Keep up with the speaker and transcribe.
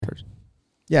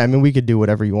Yeah, I mean, we could do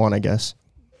whatever you want, I guess.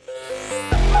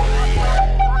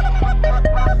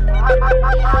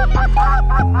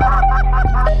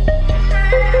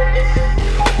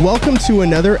 Welcome to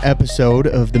another episode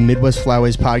of the Midwest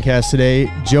Flyways podcast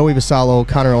today. Joey Vassallo,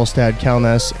 Connor Olstad, Cal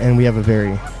Ness, and we have a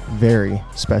very, very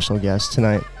special guest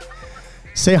tonight.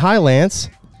 Say hi, Lance.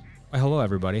 Hello,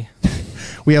 everybody.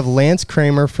 We have Lance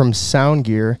Kramer from Sound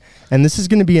Gear, and this is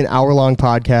going to be an hour-long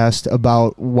podcast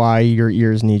about why your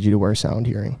ears need you to wear sound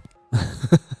hearing.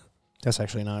 That's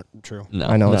actually not true. No,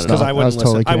 I know it's Because not. I wouldn't listen.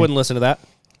 Totally I wouldn't listen to that.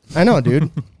 I know,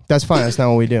 dude. That's fine. That's not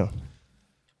what we do.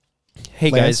 Hey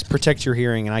Lance? guys, protect your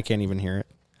hearing, and I can't even hear it.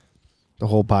 The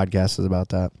whole podcast is about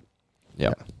that.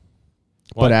 Yep.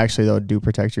 But actually, though, do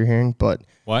protect your hearing. But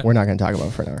What? we're not going to talk about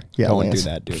it for an hour. Yeah, Don't Lance. do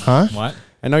that, dude. Huh? What?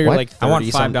 I know you're What? like 30 I want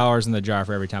some- $5 in the jar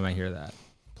for every time I hear that.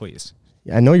 Please.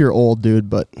 Yeah, I know you're old, dude,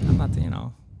 but I'm not,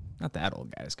 not that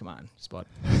old, guys. Come on. Just about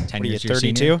 10 What are you, years your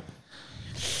 32?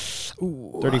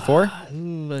 senior. 34?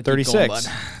 Keep 36. going, bud.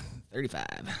 35.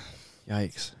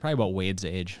 Yikes. Probably about Wade's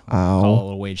age. Ow. Call a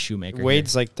little Wade Shoemaker.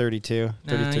 Wade's like 32, here.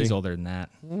 33. He's older than that.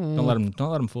 Don't let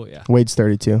him fool you. Wade's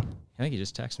 32. I think he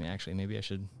just texted me, actually. Maybe I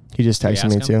should. He just Should we texted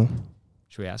me, ask him? too.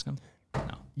 Should we ask him?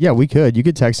 No. Yeah, we could. You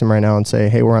could text him right now and say,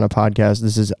 hey, we're on a podcast.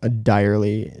 This is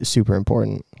direly super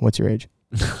important. What's your age?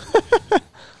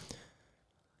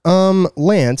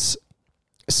 Lance,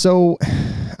 so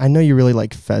I know you really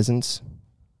like pheasants.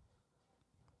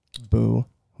 Boo.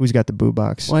 Who's got the boo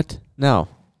box? What? No.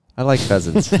 I like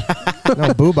pheasants.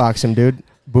 No, boo box him, dude.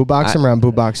 Boo box him around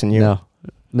boo boxing you. No.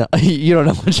 No. You don't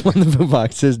know which one the boo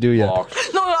box is, do you?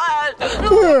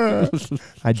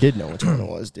 I did know which one it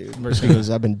was, dude. Because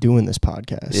I've been doing this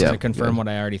podcast. Yeah. To confirm what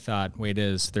I already thought, Wade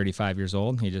is 35 years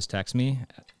old. He just texted me.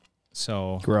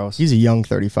 So Gross. He's a young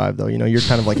 35, though. You know, you're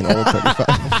kind of like an old 35.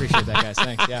 I appreciate that, guys.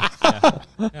 Thanks.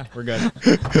 Yeah, we're good.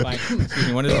 Fine. Excuse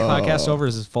me. When is the podcast over?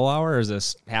 Is this full hour or is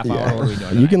this half hour? What are we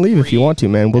doing? You can leave if you want to,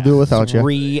 man. We'll do it without you.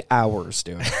 3 hours,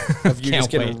 dude. Of you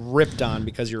just Can't getting ripped on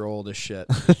because you're old as shit.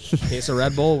 Case of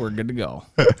Red Bull, we're good to go.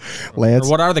 Lance, Or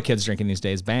what are the kids drinking these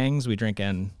days? Bangs? We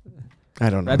drinking I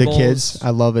don't know. Red the Bulls, kids.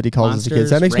 I love it. He calls us the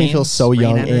kids. Monsters, That makes me feel Reigns, so Reign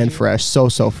young Energy. and fresh. So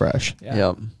fresh. Yeah.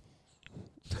 Yep.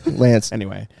 Lance,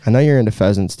 Anyway, I know you're into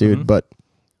pheasants, dude, Mhm. but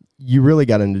you really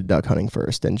got into duck hunting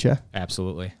first, didn't you?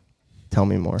 Absolutely. Tell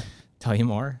me more. Tell you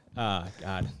more?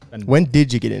 God. When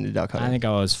did you get into duck I hunting? think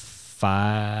I was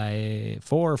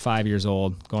 4 or 5 years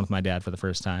old, going with my dad for the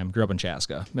first time. Grew up in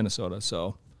Chaska, Minnesota,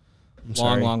 so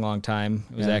sorry. long time.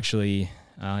 It was actually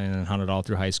and hunted all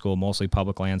through high school, mostly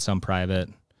public land, some private,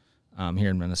 here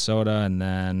in Minnesota, and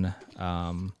then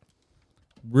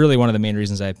really one of the main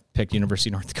reasons I picked University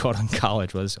of North Dakota in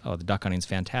college was the duck hunting's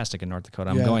fantastic in North Dakota.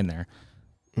 I'm going there.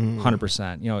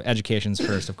 100%. You know, education's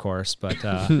first, of course, but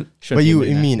But you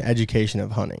mean education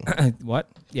of hunting? what?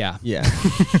 Yeah, Yeah.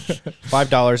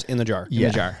 $5 in the jar. Yeah.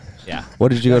 in the jar. Yeah. What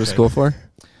did you go to school for?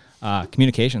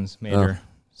 Communications major,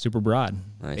 super broad,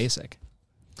 Nice. basic.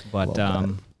 But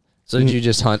So did you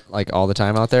just hunt like all the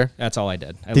time out there? that's all I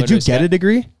did. I Did you literally get a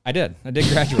degree? I did. I did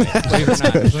graduate. Believe it or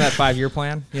not. Isn't that 5-year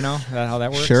plan? You know how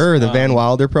that works? Sure, the Van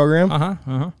Wilder program.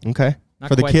 Okay. Not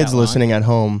For the quite kids that long. listening at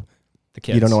home, The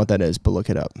kids. you don't know what that is, but look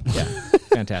it up. Yeah,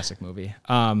 fantastic movie.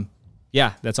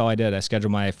 Yeah, that's all I did. I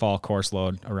scheduled my fall course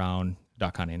load around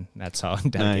duck hunting. That's how I'm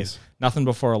dedicated. Nice. Nothing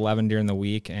before 11 during the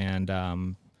week,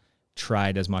 and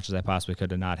tried as much as I possibly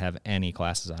could to not have any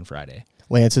classes on Friday.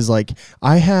 Lance is like,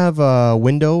 I have a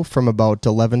window from about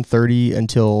 11:30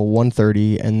 until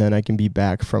 1:30, and then I can be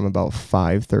back from about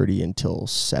 5:30 until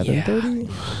 7:30.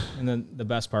 And then the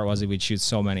best part was that we'd shoot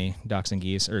so many ducks and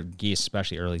geese, or geese,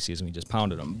 especially early season, we just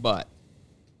pounded them. But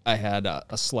I had a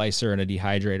slicer and a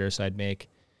dehydrator, so I'd make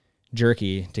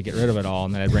jerky to get rid of it all,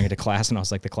 and then I'd bring it to class, and I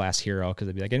was like the class hero because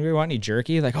I'd be like, anybody want any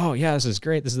jerky? Like, oh yeah, this is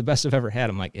great. This is the best I've ever had.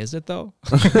 I'm like, is it though?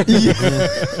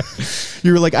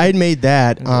 You were like, I had made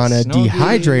that on a Snowbee.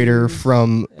 dehydrator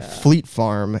from Fleet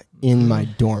Farm in my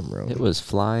dorm room. It was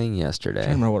flying I yesterday.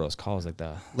 don't remember what it was called. It was like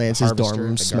the Lance's harvester, dorm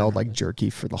room the smelled gardener. like jerky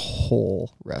for the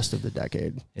whole rest of the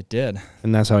decade. It did.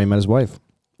 And that's how he met his wife.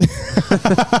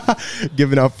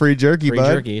 Giving out free jerky, Free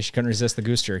bud. jerky. She couldn't resist the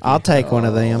goose jerky. I'll take one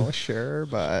of Oh, them. sure,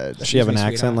 but Does she have an Excuse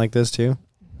me, accent sweetheart. like this too?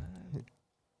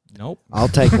 Nope. I'll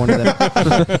take one of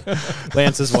them.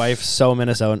 Lance's wife, so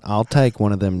Minnesotan. I'll take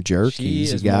one of them She jerkies.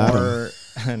 You is got 'em. more,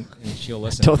 and she'll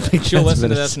listen. Don't to think she'll that's listen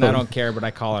to this, and I Minnesota. don't care. But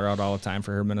I call her out all the time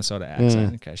for her Minnesota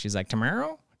accent because she's like,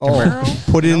 "Tomorrow, Oh,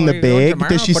 put it in the You know, bag. tomorrow?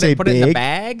 Does she Put say it in the big?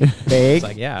 bag?" Bag? It's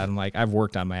like, yeah. I'm like, I've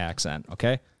worked on my accent.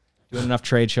 Okay, doing enough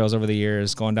trade shows over the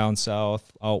years, going down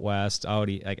south, out west,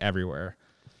 like everywhere.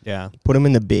 Yeah. Put them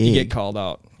in the You get bag. called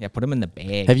out. Yeah, put them in the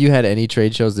bag. Have you had any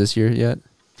trade shows this year yet?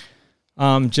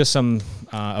 Just some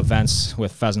events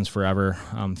with Pheasants Forever,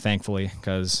 thankfully,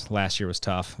 because last year was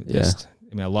tough.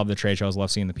 I love the trade shows, love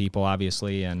seeing the people,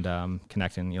 obviously, and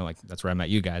connecting. Like that's where I met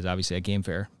you guys, obviously at Game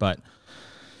Fair. But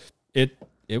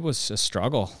it was a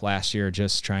struggle last year,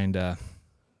 just trying to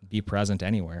be present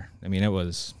anywhere. It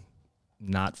was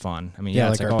not fun.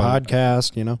 It's like our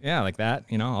podcast, Yeah, like that,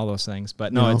 all those things.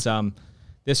 But no, it's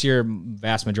this year,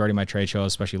 vast majority of my trade shows,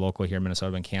 especially locally here in Minnesota,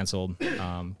 have been canceled.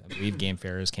 I believe Game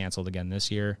Fair is canceled again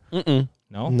this year.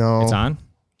 No, it's on.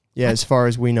 Yeah, as far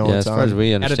as we know, Yeah, it's as far as on.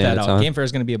 we understand, Edit that it's out. on. Game Fair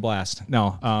is going to be a blast.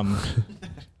 No,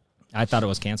 I thought it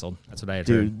was canceled. That's what I had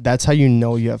heard. Dude, that's how you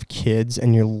know you have kids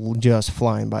and you're just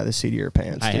flying by the seat of your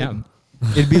pants. I dude. am.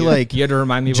 It'd be like You had to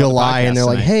remind me about July, the and they're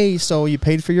like, podcast "Hey, so you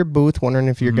paid for your booth? Wondering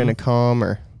if you're Mhm. gonna come?"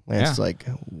 Or Lance's Yeah. like,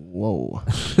 "Whoa,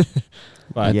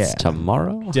 But yeah."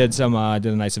 Tomorrow? did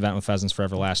a nice event with Pheasants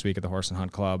Forever last week at the Horse and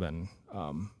Hunt Club, and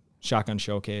shotgun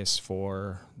showcase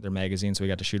for their magazine. So we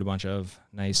got to shoot a bunch of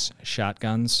nice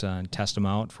shotguns and test them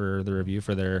out for the review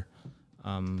for their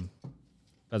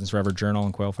Pheasants Forever Journal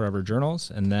and Quail Forever journals.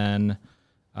 And then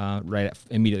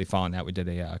immediately following that, we did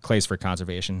a Clays for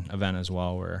Conservation event as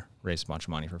well, where we raised a bunch of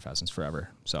money for Pheasants Forever.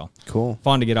 So Cool.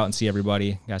 fun to get out and see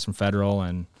everybody, guys from Federal,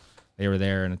 and they were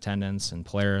there in attendance, and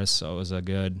Polaris. So it was a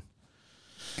good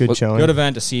showing. good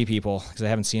event to see people, because I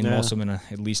haven't seen Yeah. most of them in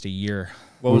at least a year.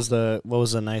 What was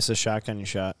the nicest shotgun you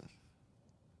shot?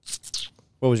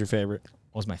 What was your favorite?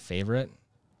 What was my favorite?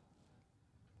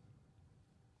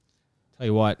 Tell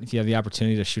you what, if you have the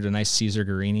opportunity to shoot a nice Caesar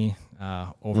Guarini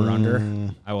over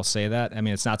under, I will say that.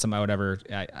 It's not something I would ever.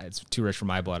 It's too rich for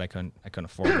my blood. I couldn't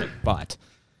afford it. But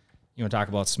you want to talk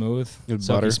about smooth, Good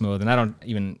silky butter. smooth, and I don't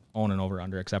even own an over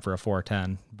under except for a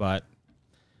 410. But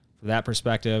for that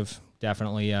perspective,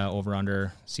 definitely over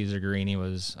under Caesar Guarini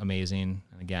was amazing.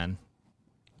 And again,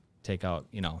 take out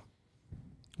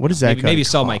What does that maybe gun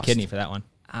sell my cost? kidney for that one.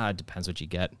 It depends what you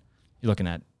get. You're looking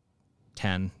at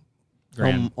 10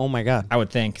 grand. Oh my God. I would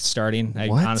think starting. I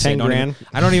What? honestly 10 don't grand?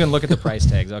 I don't even look at the price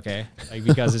tags. Okay,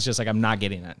 because it's just like I'm not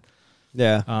getting it.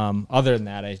 Yeah. Other than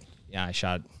that, I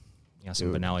shot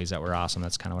some Benellis that were awesome.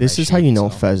 That's kind of what This I is how shoot, you know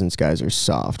so. pheasants guys are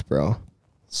soft, bro.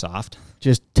 Soft.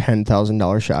 Just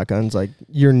 $10,000 shotguns. Like,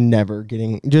 you're never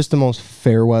getting just the most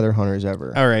fair weather hunters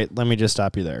ever. All right. Let me just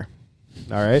stop you there.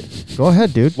 All right. Go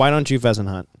ahead, dude. Why don't you pheasant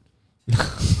hunt?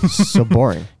 So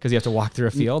boring. Because you have to walk through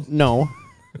a field. No.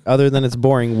 Other than it's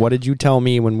boring, what did you tell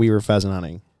me when we were pheasant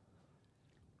hunting?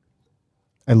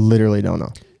 I literally don't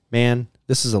know. Man,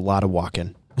 this is a lot of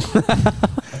walking.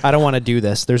 I don't want to do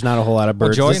this. There's not a whole lot of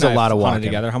birds. Joey This is and a I lot of pounded walking.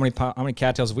 together. How many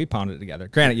cattails have we pounded together?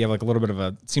 Granted, you have like a little bit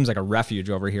of seems like a refuge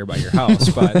over here by your house,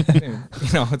 but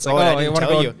it's Oh, I like, didn't want to tell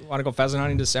go you. want to go pheasant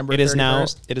hunting December. It is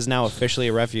 31st? now officially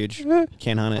a refuge.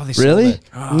 Can't hunt it. Oh, they sold Really? it.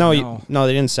 Oh, No,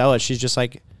 they didn't sell it. She's just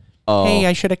like, Oh, hey,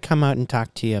 I should have come out and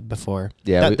talked to you before.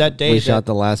 yeah. that day we shot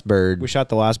the last bird. we shot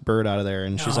the last bird out of there,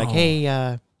 and she's like, No.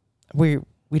 hey,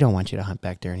 we don't want you to hunt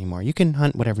back there anymore. You can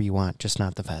hunt whatever you want, just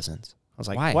not the pheasants. I was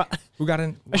like, Why? what? Who got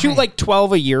in? I shoot why? like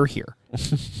 12 a year here.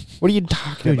 What are you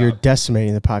talking Dude, you're about?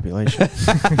 decimating the population.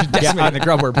 decimating the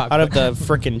grubber population. Out of the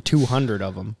freaking 200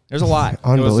 of them. There's a lot.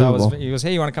 Unbelievable. He goes,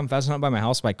 hey, you want to come pheasant hunt by my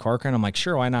house by Corcoran? I'm like,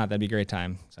 sure, why not? That'd be a great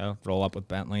time. So I roll up with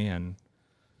Bentley, and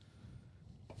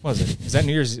what was it? Is that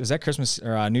New Year's? Is that Christmas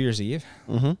or New Year's Eve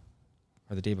Mm-hmm.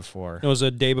 or the day before? It was a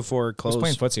day before Who's close.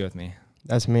 playing footsie with me?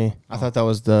 That's me. I thought that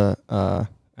was the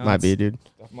might be, dude.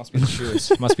 That must be the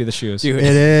shoes. Must be the shoes. Dude. It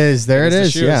is. There it It's the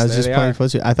is. shoes. Yeah, I was There just they playing are.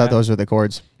 footsie. I thought Yeah. those were the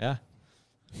chords. Yeah,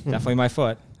 definitely my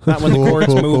foot. Not when the Cool, cords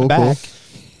cool, move cool, back.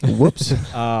 Whoops.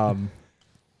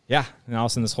 Yeah, and all of a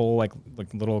sudden this whole like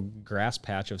little grass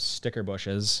patch of sticker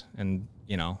bushes, and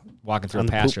walking through On a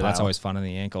the poop pasture. That's pile. always fun in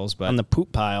the ankles. But On the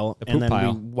poop pile. The and poop then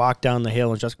pile. we walk down the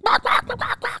hill and just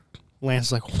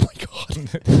Lance's like, oh my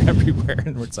God. everywhere,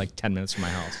 and it's like 10 minutes from my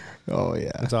house. Oh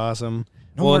yeah. That's awesome.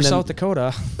 No Well, more and then- South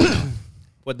Dakota.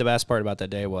 What the best part about that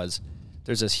day was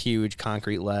there's this huge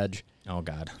concrete ledge, Oh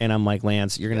God. and I'm like,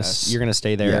 Lance, you're gonna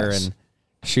stay there Yes. and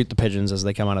shoot the pigeons as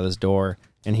they come out of this door.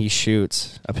 And he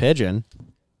shoots a pigeon,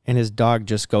 and his dog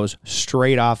just goes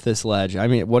straight off this ledge. I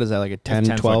mean, what is that, like a 10,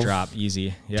 10 12? foot drop,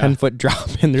 easy. Yeah, 10-foot drop,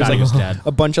 and there's Thought he was like dead.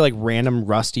 a bunch of like random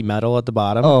rusty metal at the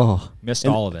bottom. Oh, Missed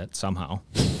all of it somehow.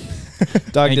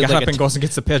 Dog And he did got like up and goes and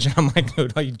gets the pigeon. I'm like,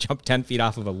 dude, you jumped 10 feet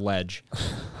off of a ledge.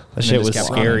 that shit was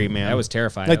scary, man. That was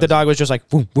terrifying. like the dog was just like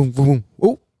boom, boom, boom, boom.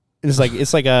 Oh, it's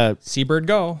like a Seabird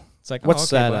go. It's like,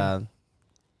 what's oh, okay, that? bud.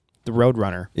 The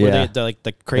Roadrunner. Yeah. Where they like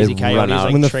the crazy They run coyotes out.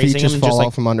 like When the feet tracing just him, fall just out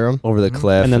like, from under them. over the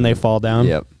cliff. and then they fall down.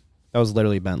 Yep. That was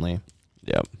literally Bentley.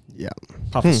 Yep. Yeah.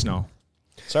 Puff of snow.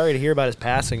 Sorry to hear about his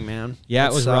passing, man. Yeah,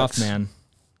 That it was sucks. rough, man.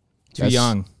 Too That's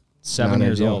young. 7 not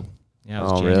years ideal. old. Yeah, it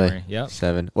was Oh, January. really? Yep.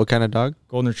 7. What kind of dog?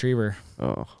 Golden Retriever.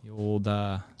 Oh, The old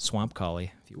swamp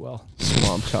collie, if you will.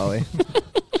 Swamp Collie.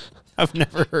 I've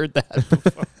never heard that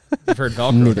before. You've heard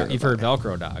Velcro dog. You've heard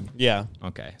Velcro dog. Yeah,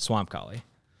 Okay. Swamp collie.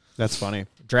 that's funny.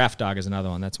 Draft dog is another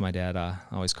one. That's what my dad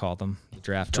always called them. The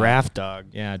draft dog. Draft dog.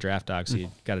 Yeah, draft dog. So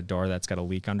you got a door that's got a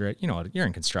leak under it. You know, you're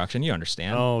in construction. You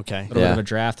understand. Oh, okay. A little bit Yeah. of a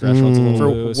draft threshold's a little For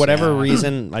loose. whatever yeah.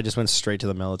 reason, I just went straight to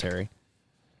the military.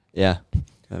 yeah.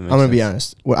 I'm gonna be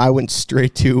honest. Well, I went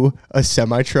straight to a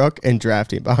semi truck and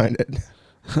drafting behind it.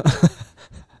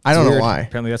 I don't know Weird. why.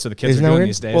 Apparently that's what the kids Isn't are that doing weird?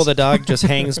 these days. Well, the dog just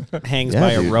hangs Yeah,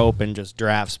 by a dude. rope and just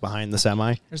drafts behind the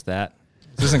semi. There's that.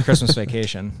 This isn't Christmas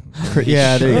vacation.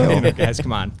 Yeah, there you Damn go, it, guys,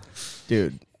 come on.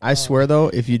 dude. I swear though,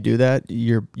 if you do that,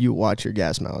 you watch your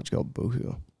gas mileage go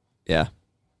boohoo. Yeah.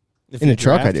 If In you a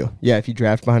truck, I draft, do. Yeah, if you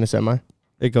draft behind a semi,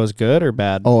 It goes good or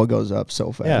bad? oh, it goes up so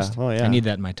yeah. fast. Oh, yeah. I need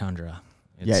that in my Tundra.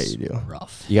 Yeah, It's you do.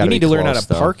 rough. You gotta need be to learn how close,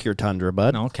 to though. park your Tundra,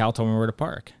 bud. No, Cal told me where to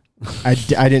park. I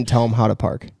didn't tell him how to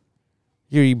park.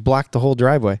 You blocked the whole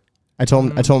driveway. I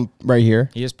told him right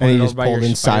here. He just and pulled he it just over by pulled your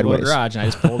in sideways. garage, and I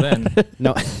just pulled in.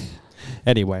 No.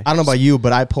 Anyway. I don't know about you,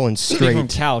 but I pull in Speaking from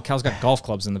straight. Cal, Cal's got golf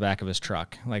clubs in the back of his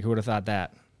truck. Like, who would have thought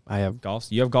that? I have. Golf?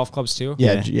 You have golf clubs too?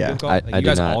 Yeah, Yeah. yeah. You have golf? I Like, you do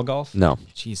guys not. all golf? No.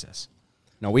 Jesus.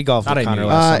 No, we golfed Thought with I Connor knew.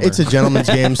 last summer. It's a gentleman's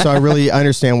game, so I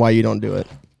understand why you don't do it.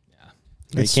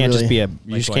 You It's can't just really- be a.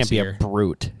 You Like just can't twice be a a year.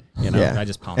 brute. You know. Yeah. I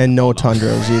just pounded And the no ball down.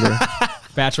 tundras either.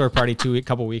 Bachelor party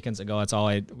couple weekends ago. That's all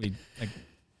we like.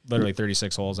 Literally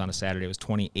 36 holes on a Saturday. It was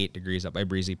 28 degrees up by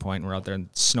Breezy Point. We're out there in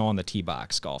snow on the tee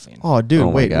box golfing. Oh, dude, Oh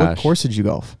my wait. What gosh. course did you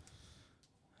golf?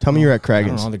 Tell me you're at I don't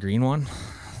know Craggan's. the green one.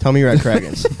 Tell me you're at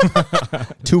Craggan's.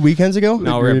 2 weekends ago?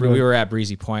 No, we were at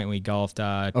Breezy Point. We golfed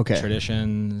Okay.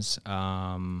 Traditions.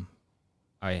 I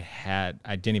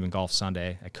didn't even golf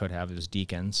Sunday. I could have. It was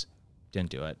Deacons. Didn't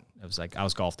do it. It was like I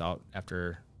was golfed out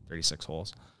after 36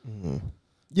 holes.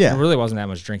 Yeah. There really wasn't that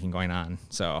much drinking going on.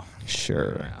 So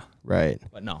Sure. yeah. Right.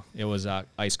 But no, it was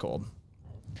ice cold.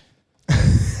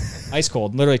 Ice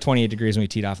cold. Literally 28 degrees when we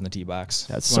teed off in the tee box.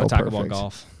 That's You wanna so talk about perfect.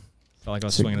 golf. Felt like I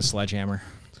was swinging a sledgehammer.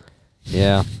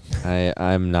 Yeah.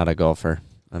 I'm not a golfer.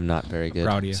 I'm not very good.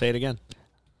 Proud of you. Say it again.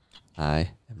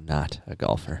 I am not a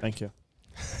golfer. Thank you.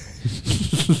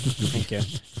 Thank you.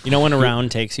 You know when a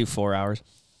round takes you 4 hours?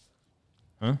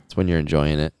 It's when you're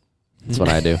enjoying it. That's what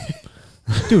I do.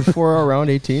 Dude, 4 hour round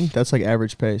 18, that's like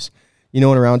average pace. You know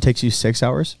when a round takes you 6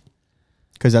 hours?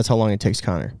 Because that's how long it takes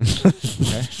Connor. Okay.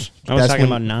 I was That's talking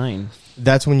when- about 9.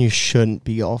 That's when you shouldn't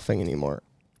be golfing anymore.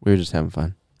 We were just having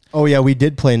fun. Oh, yeah, we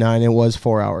did play 9. It was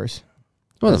 4 hours.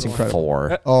 It wasn't That's incredible.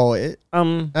 4. Oh, it.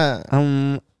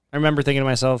 I remember thinking to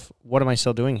myself, what am I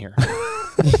still doing here?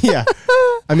 Yeah.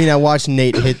 I mean, I watched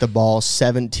Nate hit the ball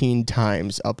 17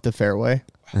 times up the fairway.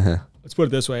 Let's put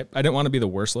it this way. I didn't want to be the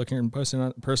worst looking person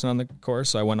on the course,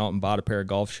 so I went out and bought a pair of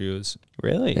golf shoes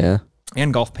Really? Yeah.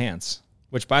 and golf pants,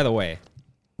 which, by the way,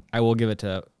 I will give it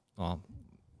to, well,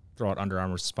 throw out Under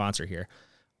Armour's sponsor here.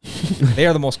 They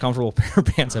are the most comfortable pair of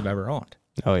pants I've ever owned.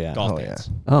 Oh, yeah. Golf Oh, pants.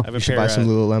 Oh. I have a You should pair buy some of-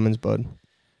 Lululemons, bud.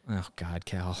 Oh, God,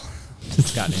 Cal.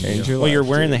 It's gotten into Change you. your Well, you're life,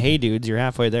 wearing dude. the Hey Dudes. You're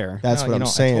halfway there. That's No, what you I'm know, I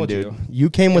saying, told dude. you. You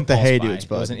came with the Impulse Hey buy. Dudes, It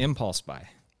was bud. an impulse buy.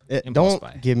 Don't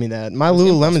buy. give me that. My It was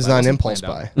impulse Lululemon's buy. not It an wasn't impulse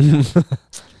planned buy.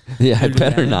 Yeah, it Dude,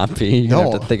 better yeah. not be. You're going to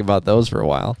No. have to think about those for a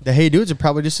while. The Hey Dudes are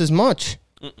probably just as much.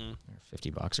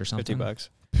 $50 or something. $50.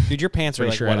 Dude, your pants are Pretty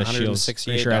like, sure what, I had a Shields.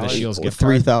 Pretty sure I had a $168? Shields gift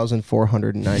card.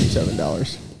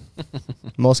 $3,497.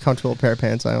 Most comfortable pair of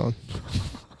pants I own.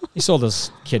 He sold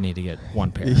his kidney to get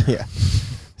one pair. Yeah.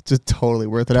 It's just totally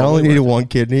worth it. I Totally only needed worth it. one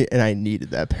kidney, and I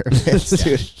needed that pair of pants,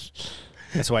 dude.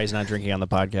 That's why he's not drinking on the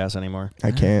podcast anymore.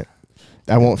 I can't.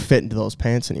 I won't fit into those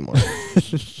pants anymore.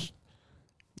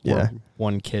 Yeah. Or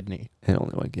one kidney. And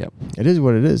only like, yep. It is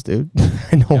what it is, dude.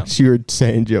 I know what you were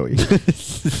saying, Joey.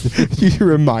 You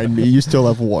remind me, you still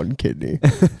have one kidney.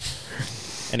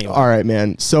 Anyway. All right,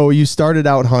 man. So you started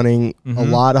out hunting, a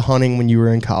Mhm. lot of hunting when you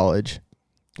were in college.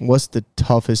 What's the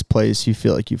toughest place you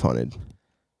feel like you've hunted?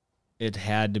 It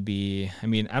had to be, I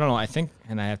mean, I don't know. I think,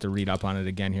 and I have to read up on it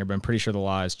again here, but I'm pretty sure the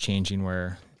law is changing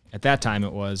where at that time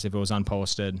it was, if it was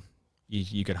unposted,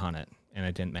 you could hunt it. And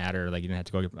it didn't matter. Like you didn't have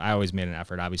to go I always made an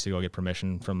effort, obviously, to go get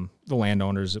permission from the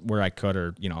landowners where I could,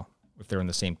 or, you know, if they're in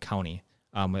the same county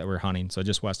that we're hunting. So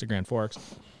just west of Grand Forks.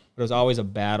 But it was always a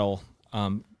battle.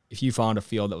 If you found a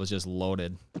field that was just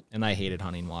loaded, and I hated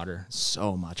hunting water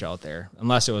so much out there,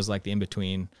 unless it was like the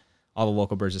in-between, all the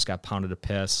local birds just got pounded to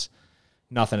piss.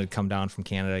 Nothing had come down from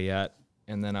Canada yet.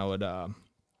 And then I would,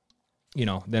 you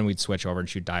know, then we'd switch over and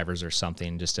shoot divers or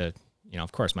something just to, you know,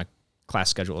 of course, my class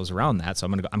schedule is around that. So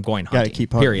I'm going hunting. Gotta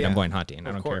keep hunting, Period. yeah. I'm going hunting.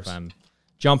 I don't care course. if I'm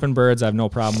jumping birds. I have no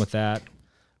problem with that.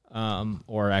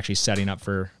 or actually setting up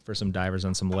for some divers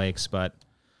on some lakes. But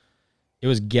it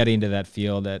was getting to that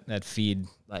field, that feed,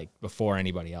 like before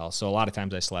anybody else. So a lot of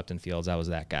times I slept in fields. I was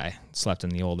that guy. Slept in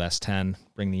the old S10.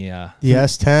 Bring the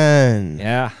S10.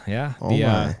 Yeah. Oh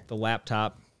my. The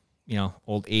laptop,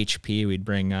 old HP. We'd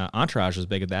bring Entourage was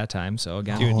big at that time. So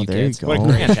again, Dude, you there you kids, go. what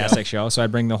a fantastic show. So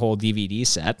I'd bring the whole DVD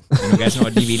set. And you guys know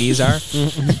what DVDs are?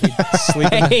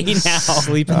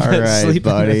 Sleep in All right, sleep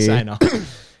buddy. I know.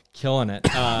 Killing it.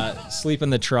 Sleep in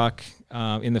the truck,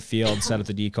 in the field, set up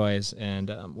the decoys,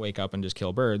 and wake up and just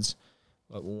kill birds.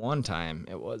 But one time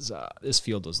it was this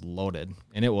field was loaded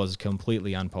and it was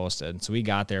completely unposted. So we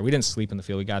got there. We didn't sleep in the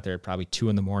field. We got there at probably 2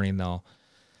 a.m. though.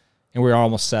 And we were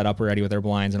almost set up ready with our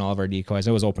blinds and all of our decoys.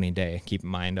 It was opening day. Keep in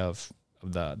mind of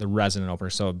the resident opener.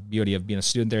 So beauty of being a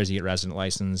student there is you get resident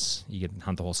license. You get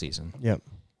hunt the whole season. Yep.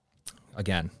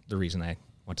 Again, the reason I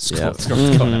went to school. To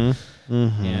North Dakota.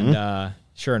 And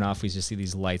sure enough, we just see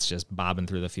these lights just bobbing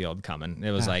through the field coming.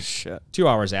 It was 2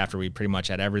 hours after we pretty much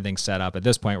had everything set up. At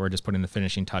this point, we're just putting the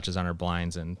finishing touches on our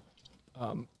blinds and,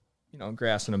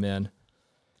 grassing them in.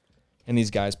 And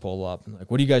these guys pull up and like,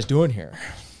 "What are you guys doing here?"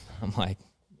 I'm like,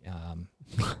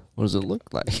 What does it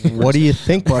look like? What do you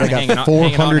think, bud? I Hanging got out-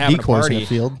 400 having a decoys in the party.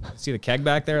 field. See the keg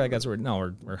back there? Like that's where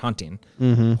we're hunting.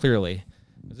 Clearly,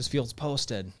 this field's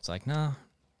posted. It's like no,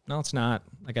 it's not.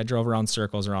 Like I drove around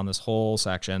circles around this whole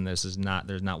section. There's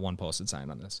not one posted sign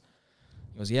on this.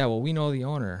 He goes, "Yeah, well, we know the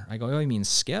owner." I go, "Oh, you mean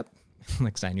Skip?"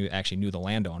 Like 'cause I actually knew the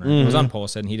landowner. It was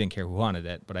unposted, and he didn't care who wanted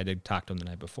it, but I did talk to him the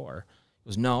night before. He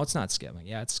goes, "No, it's not Skip." I'm like,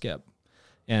 "Yeah, it's Skip."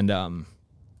 And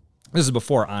this is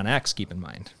before OnX, keep in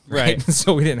mind. Right.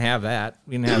 So we didn't have that.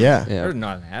 We didn't have there was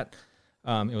none of that.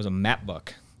 It was a map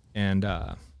book and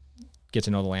get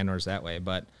to know the landowners that way.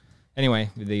 But anyway,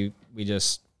 we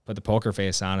just put the poker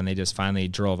face on and they just finally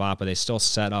drove off, but they still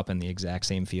set up in the exact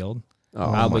same field.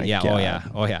 my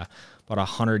God. Oh yeah. About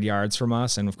 100 yards from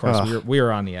us. And of course we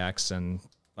were on the X and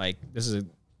like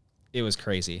it was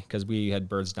crazy because we had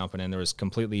birds dumping in. There was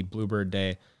completely bluebird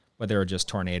day, but they were just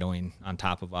tornadoing on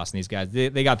top of us. And these guys,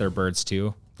 they got their birds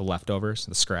too, the leftovers,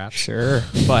 the scraps. Sure.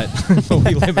 But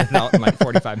we limited out in like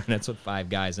 45 minutes with 5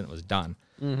 guys and it was done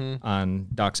on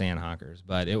ducks and honkers.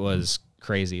 But it was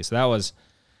crazy. So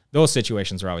those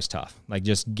situations were always tough. Like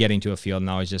just getting to a field and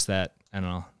always just that, I don't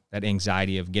know, that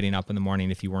anxiety of getting up in the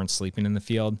morning if you weren't sleeping in the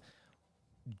field,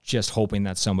 just hoping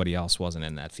that somebody else wasn't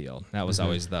in that field. That was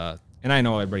always and I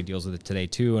know everybody deals with it today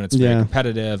too, and it's very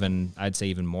competitive, and I'd say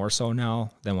even more so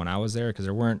now than when I was there because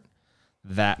there weren't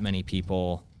that many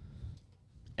people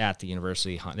at the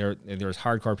university. There was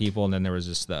hardcore people, and then there was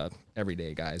just the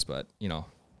everyday guys, but,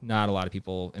 not a lot of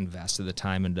people invested the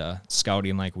time into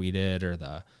scouting like we did,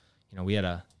 or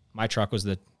my truck was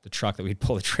the truck that we'd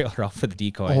pull the trailer off for the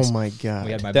decoys. Oh my God.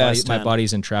 We had my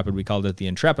buddies Intrepid. We called it the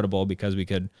Intrepidable because we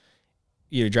could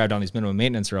drive down these minimum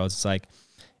maintenance roads. It's like,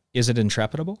 is it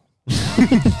Intrepidable?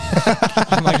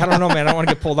 I'm like, I don't know, man. I don't want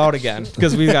to get pulled out again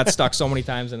because we got stuck so many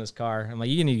times in this car. I'm like,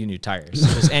 you need new tires,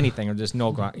 just anything, or just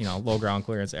no ground, low ground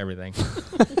clearance, everything.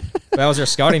 But that was our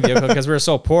scouting vehicle because we were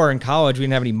so poor in college. We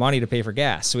didn't have any money to pay for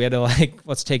gas, so we had to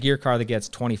let's take your car that gets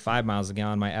 25 miles a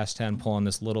gallon, my S10, pulling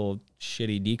this little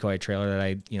shitty decoy trailer that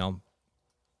I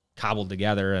cobbled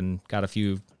together and got a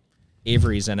few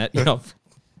Averys in it,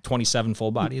 27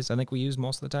 full bodies. I think we used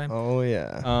most of the time. Oh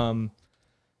yeah.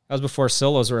 That was before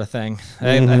silos were a thing.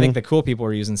 I think the cool people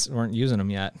weren't using them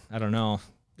yet. I don't know.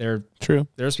 True.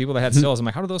 There's people that had silos. I'm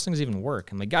like, how do those things even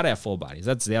work? And they got to have full bodies.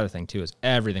 That's the other thing too, is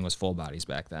everything was full bodies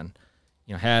back then.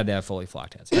 Had to have fully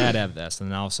flocked heads. Had to have this.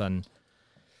 And then all of a sudden,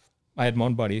 I had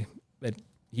one buddy that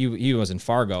he was in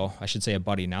Fargo. I should say a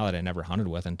buddy now that I never hunted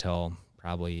with until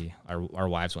probably our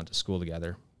wives went to school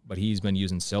together. But he's been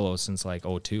using silos since like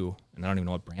 2002, and I don't even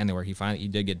know what brand they were. He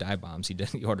did get dive bombs. He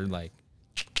ordered like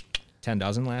 10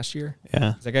 dozen last year.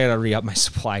 Yeah. It's like, I got to re-up my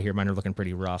supply here. Mine are looking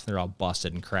pretty rough. They're all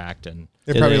busted and cracked. And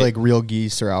They're probably like real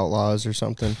geese or outlaws or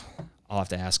something. I'll have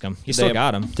to ask him. He still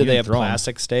got them. Did they have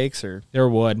plastic stakes or? They were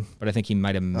wood, but I think he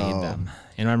might have made them.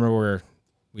 And I remember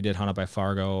we did hunt up by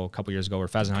Fargo a couple years ago. We're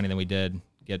pheasant hunting. Then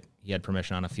he had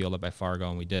permission on a field up by Fargo,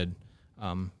 and we did.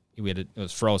 It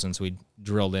was frozen, so we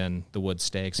drilled in the wood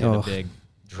stakes. He had a big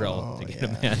drill to get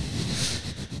them in.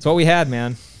 That's what we had,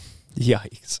 man.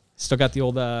 Yikes. Still got the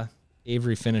old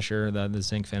Avery finisher, the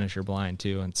zinc finisher blind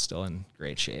too, and it's still in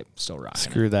great shape. Still rocking.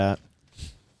 Screw that.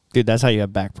 Dude, that's how you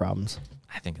have back problems.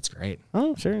 I think it's great.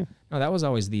 Oh, sure. No, that was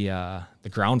always the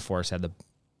Ground Force that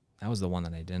was the one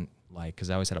that I didn't like because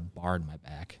I always had a bar in my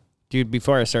back. Dude,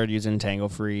 before I started using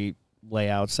tangle-free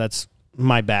layouts,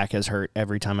 my back has hurt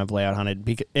every time I've layout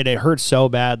hunted. It hurt so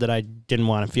bad that I didn't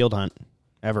want to field hunt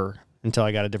ever until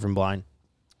I got a different blind.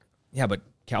 Yeah, but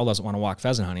Cal doesn't want to walk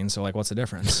pheasant hunting, so like, what's the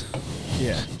difference?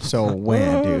 Yeah. So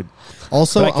when, dude.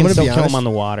 Also, But I I'm can gonna still be kill honest. them on the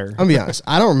water. I'm gonna be honest.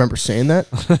 I don't remember saying that,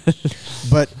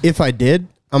 but if I did,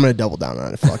 I'm gonna double down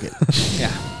on it. Fuck it.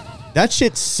 Yeah, That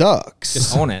shit sucks.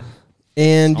 just own it.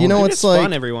 And you know, Maybe it's like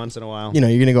fun every once in a while.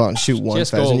 you're gonna go out and shoot one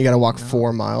Just pheasant. go- You gotta walk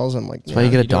 4 miles. I'm like, why you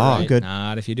get a If do it dog. right. Good.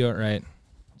 Not if you do it right.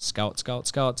 Scout,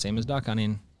 same as duck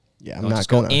hunting. yeah, I'm Don't not just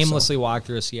go gonna aimlessly walk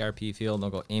through a CRP field. Don't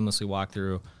go aimlessly walk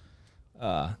through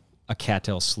a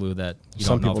cattail slough that you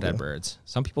Some don't know if people that do. birds.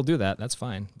 Some people do that. That's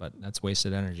fine, but that's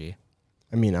wasted energy.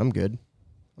 I mean, I'm good.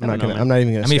 I don't know, man. I'm not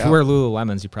even gonna. I mean, if scout. you wear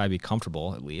Lululemons, you'd probably be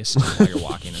comfortable at least while you're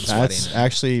walking and sweating. That's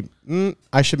actually.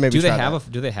 I should maybe. Do they try have that.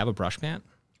 a Do they have a brush pant?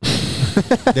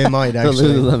 They might The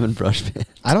actually. Lululemon brush pant.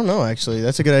 I don't know. Actually,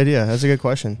 that's a good idea. That's a good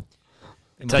question.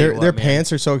 Tell you Their what, their man.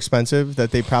 pants are so expensive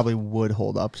that they probably would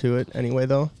hold up to it anyway,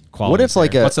 though. Quality if,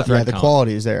 like, a- what's the thread Yeah, the count?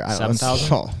 quality is there. I don't know, it's-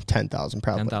 7,000? Oh, 10,000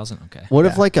 probably. 10,000. Okay. What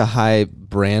if Yeah. like a high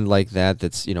brand like that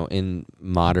that's, in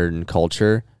modern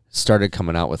culture started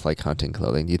coming out with like hunting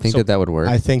clothing? Do you think So that would work?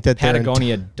 I think that they're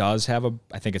Patagonia does have a.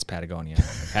 I think it's Patagonia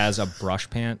has a brush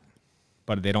pant,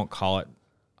 but they don't call it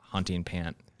hunting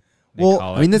pant. They Well,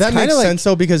 call I mean, it, that's that makes kinda like- sense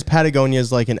though because Patagonia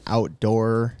is like an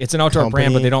outdoor. it's an outdoor brand, but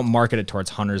company. they don't market it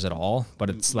towards hunters at all. But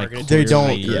it's like Market it They don't,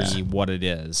 clearly yeah. what it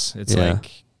is. It's Yeah.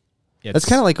 like That's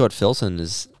kind of like what Filson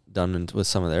has done with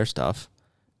some of their stuff.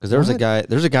 Because there's What?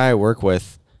 a guy I work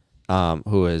with,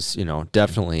 who is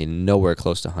definitely nowhere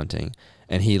close to hunting,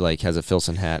 and he like has a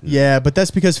Filson hat. And Yeah, but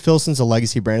that's because Filson's a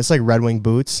legacy brand. It's like Red Wing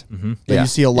boots. Mhm. Like, Yeah. you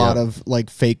see a lot Yeah. of like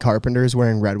fake carpenters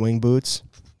wearing Red Wing boots.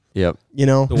 Yep. You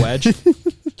know, the wedge.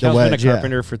 Cal's wedge, been a yeah.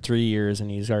 carpenter for 3 years, and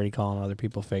he's already calling other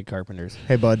people fake carpenters.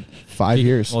 hey bud, 5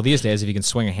 years. Well, these days, if you can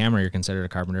swing a hammer, you're considered a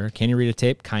carpenter. Can you read a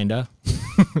tape? Kinda.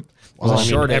 Well, I mean,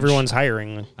 shortage. everyone's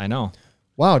hiring. I know.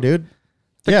 Wow, dude.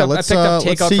 Picked Yeah, up- I let's picked up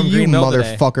let's takeout see from you Green Mill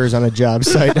today. motherfuckers on a job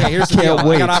site. Hey, here's the Can't deal.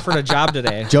 wait. I got offered a job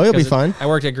today. Joey will be 'cause fine. I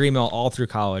worked at Green Mill all through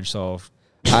college, so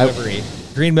I- delivery.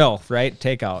 Green Mill, right?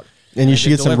 Takeout. And you I should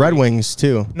did get some Red delivery. Wings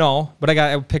too. No, but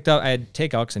I picked up. I had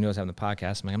takeout because I knew I was having the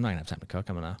podcast. I'm like, I'm not gonna have time to cook.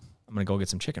 I'm gonna go get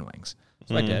some chicken wings.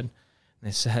 So I did.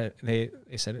 And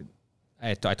they said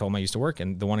I told them I used to work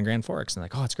in the one in Grand Forks. And they're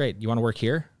like, oh, it's great. You want to work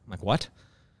here? I'm like, what?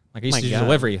 Like I used My to do God.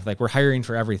 delivery. Like we're hiring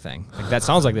for everything. Like that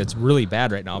sounds like it's really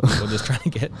bad right now. People just trying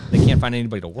to they can't find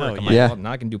anybody to work. Oh, I'm like, yeah. well,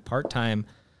 now I can do part-time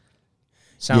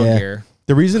sound Yeah. gear,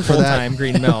 The reason for that, full-time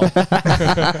Green Mill.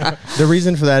 the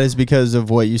reason for that is because of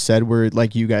what you said, where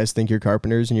like you guys think you're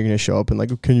carpenters and you're gonna show up and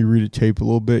like, can you read a tape a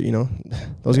little bit? You know,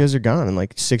 those guys are gone in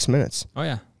like 6 minutes. Oh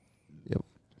yeah.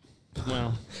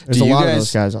 Well, There's Do a you lot of guys-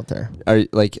 those guys out there.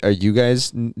 Are you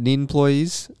guys need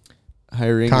employees?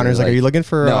 Hiring? Connor's or, like, are you looking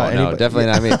for No, anybody? definitely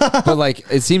not me. But like,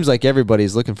 it seems like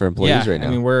everybody's looking for employees right now.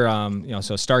 I mean, we're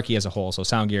so Starkey as a whole. So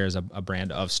Sound Gear is a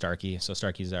brand of Starkey. So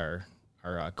Starkey's our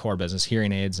core business,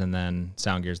 hearing aids, and then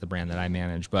Sound Gear is the brand that I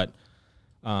manage. But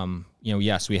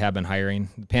yes, we have been hiring.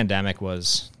 The pandemic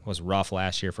was rough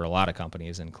last year for a lot of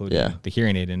companies, including the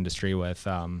hearing aid industry. With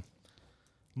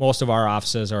most of our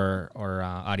offices are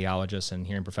audiologists and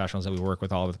hearing professionals that we work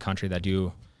with all over the country that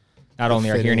do not only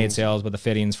our hearing aid fittings. sales, but the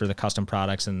fittings for the custom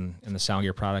products and the Sound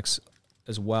Gear products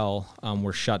as well.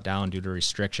 Were shut down due to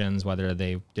restrictions, whether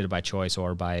they did it by choice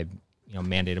or by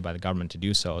mandated by the government to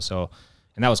do so.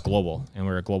 And that was global, and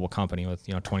we're a global company with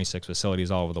 26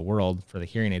 facilities all over the world for the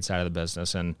hearing aid side of the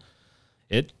business. And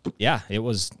it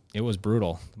was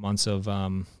brutal. The months of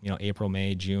April,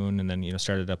 May, June, and then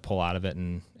started to pull out of it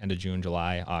in end of June,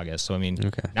 July, August. So I mean,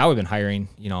 now we've been hiring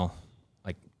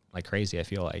like crazy. I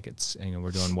feel like it's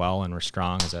we're doing well and we're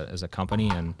strong as a company,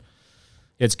 and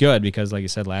it's good because like you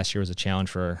said, last year was a challenge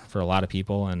for a lot of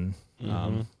people, and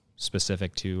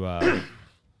specific to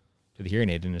the hearing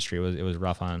aid industry, it was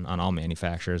rough on all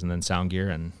manufacturers, and then Sound Gear.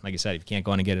 And like you said, if you can't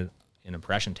go in and get an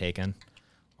impression taken,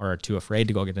 or are too afraid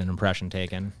to go get an impression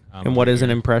taken. and what is an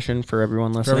impression for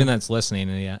everyone For listening? everyone that's listening,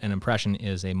 an impression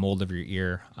is a mold of your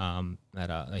ear that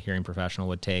a hearing professional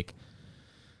would take,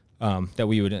 that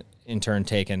we would in turn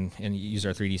take and use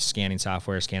our 3D scanning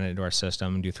software, scan it into our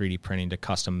system, do 3D printing to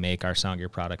custom make our Sound Gear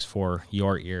products for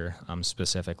your ear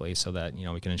specifically, so that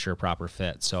we can ensure proper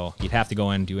fit. So you'd have to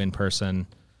go in and do in-person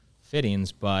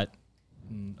fittings, but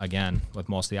again, with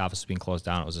most of the offices being closed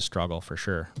down, it was a struggle for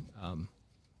sure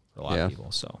for a lot of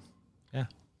people. So yeah,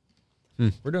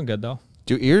 we're doing good though.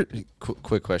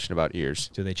 Quick question about ears.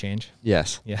 Do they change?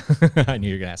 Yes. Yeah, I knew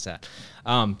you were gonna ask that.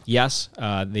 Yes,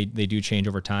 they do change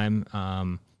over time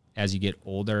as you get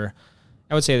older.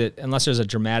 I would say that unless there's a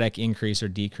dramatic increase or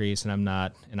decrease, and I'm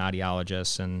not an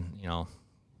audiologist, and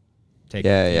take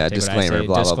Yeah, what I disclaimer, say,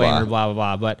 blah, blah, disclaimer, blah. blah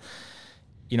blah blah. But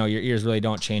your ears really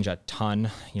don't change a ton.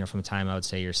 From the time I would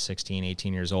say you're 16,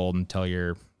 18 years old until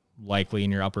you're likely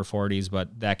in your upper 40s,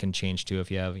 but that can change too if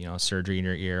you have, surgery in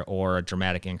your ear or a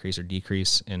dramatic increase or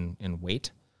decrease in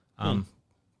weight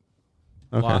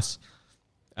loss.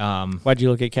 Why'd you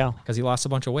look at Cal? Because he lost a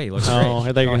bunch of weight. He looks great. Oh,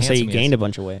 I thought you were going to say he gained a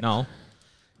bunch of weight. No.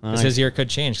 Because his ear could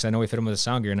change, because I know we fit him with a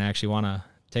sound gear, and I actually want to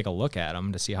take a look at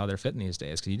him to see how they're fitting these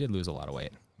days, because he did lose a lot of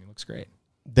weight. He looks great.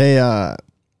 They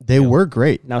were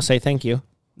great. Now say thank you.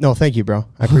 No, thank you, bro.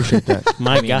 I appreciate that.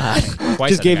 My God.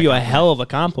 Twice Just I gave think you I a got hell of a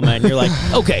compliment. You're like,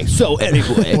 okay, so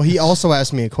anyway. Well, he also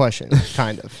asked me a question,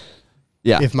 kind of.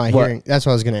 Yeah. If my hearing, that's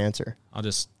what I was going to answer. I'll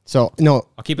just So no,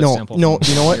 I'll keep it no, simple No, from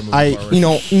you know what? here moving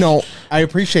forward. No. I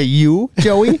appreciate you,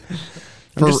 Joey,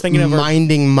 for just thinking of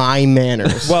minding my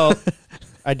manners. Well,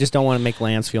 I just don't want to make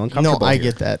Lance feel no, uncomfortable. I here.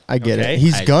 get that. I get Okay. it.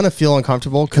 He's gonna feel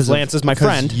uncomfortable because Lance is my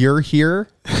friend. You're here,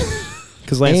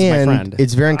 Because Lance is my and friend.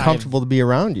 it's very uncomfortable to be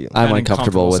around you. I'm Been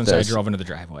uncomfortable with since this. I drove into the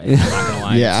driveway. I'm not gonna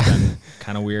lie. Yeah. It's been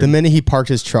kind of weird. The minute he parked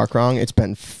his truck wrong, it's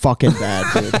been fucking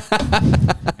bad,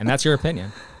 dude. And that's your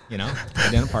opinion. I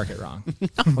didn't park it wrong.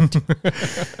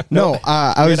 No,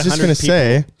 I We was had just 100 gonna people.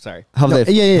 say. Sorry. How No,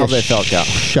 they, how they shh, felt, Cal?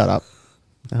 Shut up.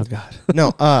 Oh, God.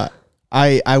 No,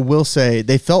 I will say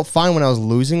they felt fine when I was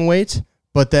losing weight,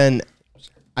 but then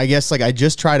I guess I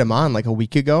just tried them on a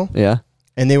week ago, Yeah.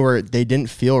 and they didn't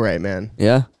feel right, man.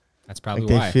 Yeah. That's probably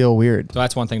They why. feel weird. So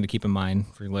that's one thing to keep in mind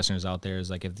for your listeners out there is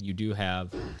if you do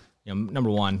have, number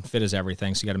one, fit is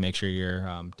everything. So you got to make sure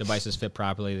your devices fit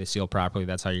properly, they seal properly.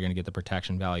 That's how you're going to get the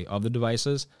protection value of the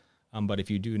devices. But if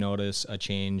you do notice a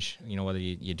change, whether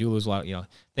you do lose a lot,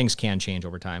 things can change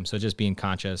over time. So just being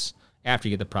conscious after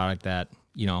you get the product that,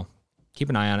 keep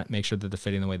an eye on it, make sure that they're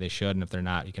fitting the way they should. And if they're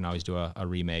not, you can always do a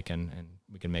remake and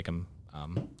we can make them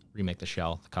remake the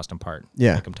shell, the custom part,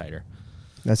 Yeah. make them tighter.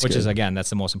 That's Which good. is, again, that's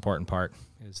the most important part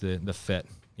is the fit.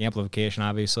 The amplification,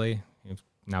 obviously.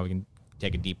 Now we can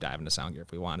take a deep dive into sound gear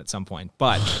if we want at some point.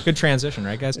 But good transition,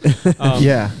 right, guys?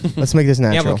 Yeah, let's make this The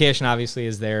natural. amplification, obviously,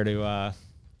 is there to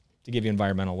give you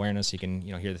environmental awareness. You can,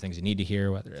 hear the things you need to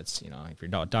hear, whether it's, if you're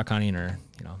duck hunting or,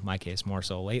 in my case, more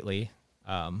so lately,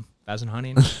 pheasant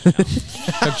hunting.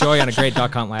 Took Joey on a great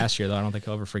duck hunt last year, though. I don't think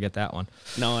he'll ever forget that one.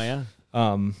 No, yeah.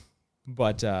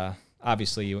 But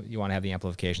obviously, you want to have the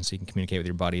amplification so you can communicate with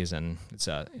your buddies, and it's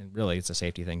a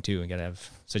safety thing too. You got to have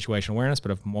situational awareness,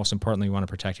 but most importantly, you want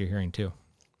to protect your hearing too.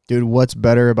 Dude, what's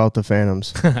better about the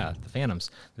Phantoms? The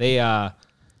Phantoms, they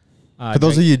For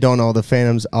those of you who don't know, the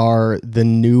Phantoms are the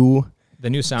new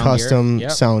sound custom gear.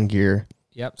 Yep. sound gear,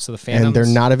 Yep. So the Phantoms, and they're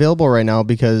not available right now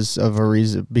because of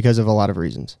a lot of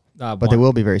reasons. But they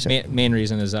will be very soon. Main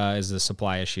reason is the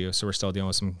supply issue. So we're still dealing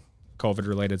with some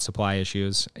COVID-related supply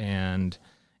issues, and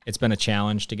it's been a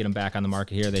challenge to get them back on the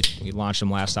market here. We launched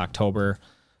them last October.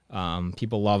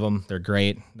 People love them; they're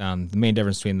great. The main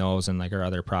difference between those and our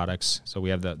other products. So we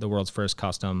have the world's first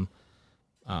custom,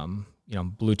 Bluetooth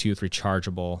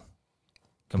rechargeable,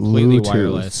 completely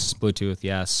wireless Bluetooth.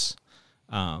 Yes,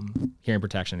 hearing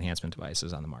protection enhancement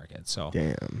devices on the market. So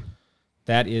Damn.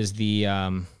 that is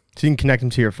the. So you can connect them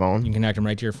to your phone. You can connect them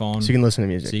right to your phone. So you can listen to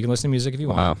music. So you can listen to music if you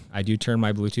Wow. want. I do turn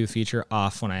my Bluetooth feature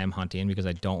off when I am hunting because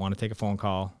I don't want to take a phone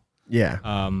call.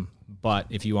 Yeah. But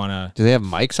if you want to, Do they have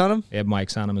mics on them? they have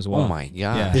mics on them as well. Oh my god.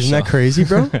 Yeah. Isn't that crazy,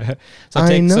 bro? So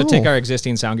take know. our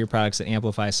existing sound gear products that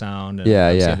amplify sound and Yeah,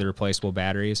 obviously yeah. the replaceable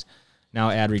batteries. Now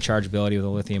add rechargeability with a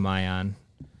lithium ion,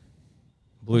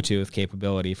 Bluetooth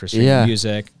capability for streaming Yeah.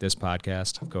 music, this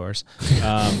podcast, of course.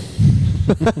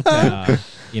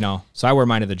 So I wear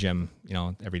mine to the gym,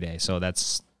 every day. So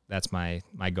that's my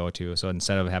go-to. So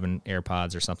instead of having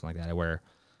AirPods or something like that, I wear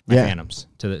my Yeah. Phantoms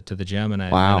to the gym,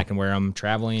 and Wow. I can wear them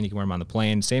traveling. You can wear them on the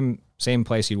plane. Same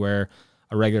place you'd wear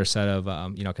a regular set of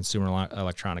consumer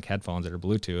electronic headphones that are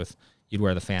Bluetooth. You'd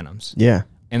wear the Phantoms, Yeah.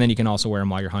 and then you can also wear them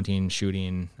while you're hunting,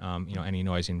 shooting, any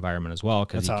noisy environment as well,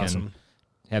 because That's you awesome.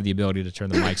 can have the ability to turn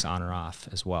the mics on or off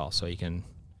as well. So you can,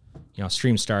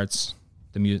 stream starts.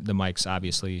 The mics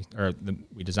obviously,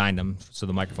 we designed them so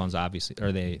the microphones obviously,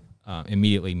 or they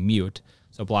immediately mute,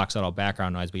 so it blocks out all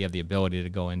background noise. But you have the ability to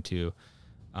go into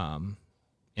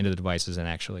the devices and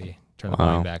actually turn the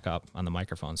volume back up on the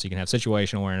microphone, so you can have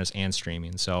situational awareness and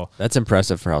streaming. So That's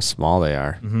impressive for how small they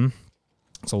are.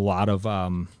 it's a lot of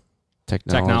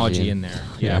technology in there.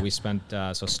 Yeah, we spent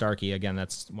so Starkey, again,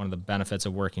 that's one of the benefits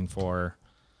of working for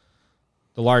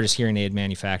the largest hearing aid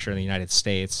manufacturer in the United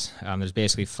States. There's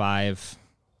basically 5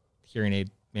 hearing aid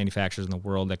manufacturers in the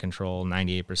world that control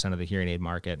 98% of the hearing aid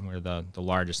market, and we're the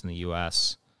largest in the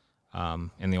U.S. And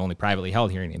the only privately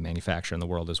held hearing aid manufacturer in the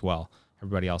world as well.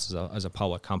 Everybody else is a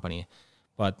public company,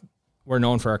 but we're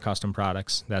known for our custom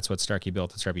products. That's what Starkey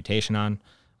built its reputation on.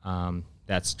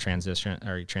 That's transition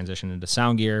into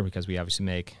sound gear, because we obviously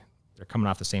they're coming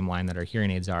off the same line that our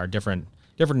hearing aids are, different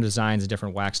different designs and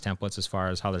different wax templates as far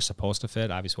as how they're supposed to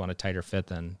fit. Obviously, want a tighter fit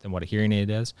than what a hearing aid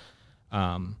is.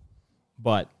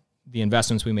 But the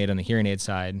investments we made on the hearing aid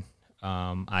side,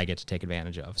 I get to take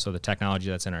advantage of. So the technology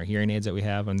that's in our hearing aids that we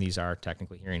have, and these are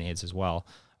technically hearing aids as well,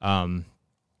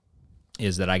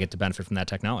 is that I get to benefit from that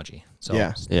technology.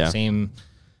 So same,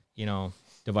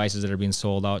 devices that are being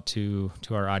sold out to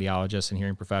our audiologists and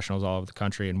hearing professionals all over the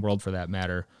country and world for that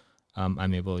matter,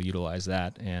 I'm able to utilize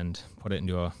that and put it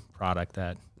into a product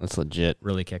that's legit.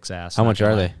 really kicks ass. How much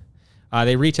are they?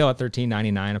 They retail at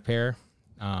 $13.99 a pair.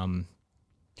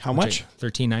 How much?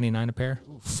 $13.99 a pair.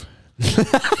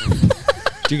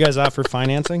 Do you guys offer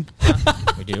financing?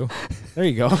 We do. There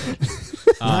you go.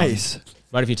 Nice.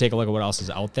 But if you take a look at what else is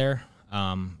out there,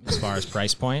 as far as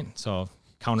price point, so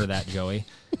counter that, Joey.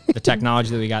 The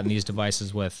technology that we got in these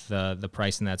devices with the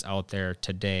pricing that's out there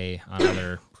today on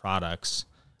other products,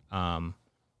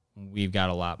 we've got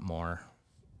a lot more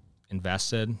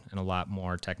invested and a lot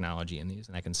more technology in these,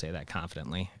 and I can say that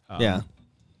confidently.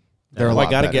 They're a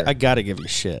lot I gotta give you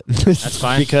shit. That's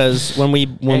fine. Because when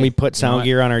we put sound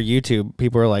gear on our YouTube,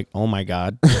 people are like, "Oh my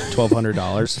god,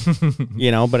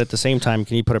 $1,200." But at the same time,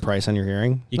 can you put a price on your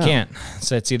hearing? You can't.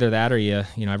 So it's either that or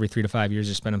every 3 to 5 years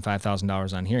you're spending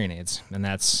 $5,000 on hearing aids, and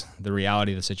that's the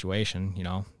reality of the situation.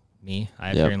 I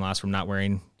have hearing loss from not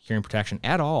wearing hearing protection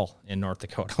at all in North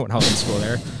Dakota when I was in school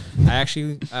there.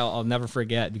 I'll never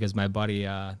forget because my buddy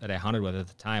that I hunted with at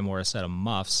the time wore a set of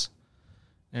muffs.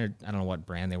 I don't know what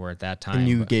brand they were at that time. And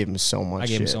you gave him so much shit. I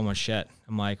gave him so much shit.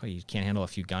 I'm like, you can't handle a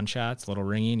few gunshots, little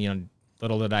ringing.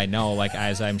 Little did I know,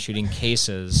 as I'm shooting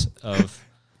cases of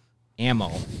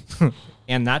ammo.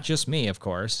 And not just me, of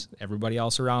course. Everybody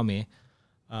else around me.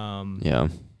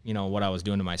 What I was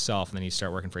doing to myself. And then you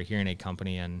start working for a hearing aid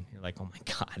company, and you're like, oh, my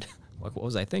God. What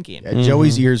was I thinking? Yeah,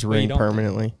 Joey's ears ring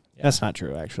permanently. Yeah. That's not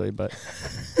true, actually. But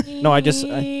no,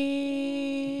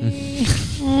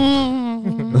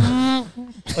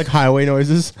 like highway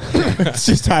noises. It's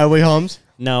just highway hums.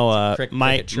 No,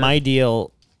 my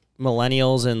deal,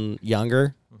 millennials and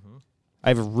younger, I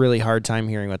have a really hard time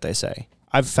hearing what they say.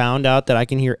 I've found out that I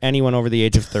can hear anyone over the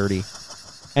age of 30.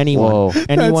 Anyone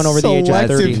That's over the age of 30.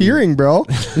 Selective hearing, bro.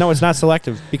 No, it's not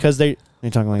selective because they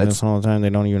talk like this all the time. They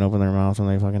don't even open their mouth when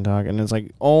they fucking talk. And it's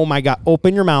like, oh my God,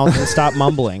 open your mouth and stop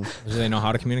mumbling. Do they know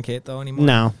how to communicate, though, anymore?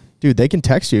 No. Dude, they can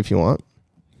text you if you want.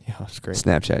 Yeah, that's great.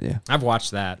 Snapchat, yeah. I've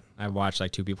watched that. I've watched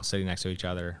two people sitting next to each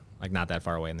other, not that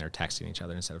far away, and they're texting each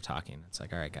other instead of talking. It's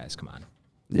like, all right, guys, come on.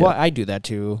 Yeah. Well, I do that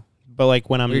too. But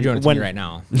when I'm You're doing it to me right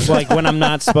now. When I'm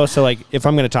not supposed to, if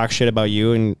I'm going to talk shit about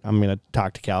you and I'm going to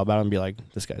talk to Cal about it and be like,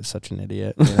 this guy's such an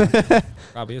idiot.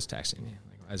 Probably is texting me.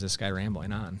 Why is this guy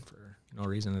rambling on for no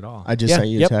reason at all? I just sent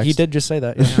you a text. He did just say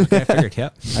that. Yeah, okay, I figured,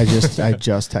 yep. I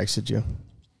just texted you.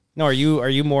 No, are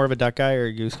you more of a duck guy or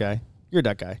a goose guy? You're a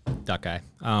duck guy. Duck guy.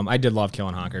 I did love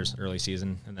killing honkers early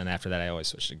season, and then after that, I always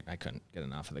switched. I couldn't get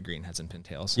enough of the greenheads and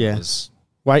pintails. Yeah.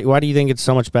 Why do you think it's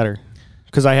so much better?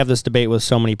 Because I have this debate with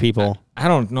so many people. I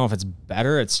don't know if it's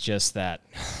better. It's just that,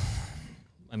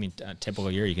 a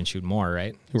typical year you can shoot more,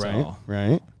 right? Right. So,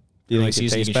 right. Do you think it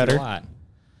tastes better? A lot.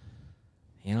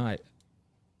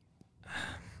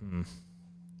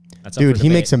 That's Dude, he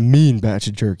makes a mean batch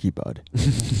of jerky, bud.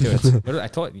 Dude, I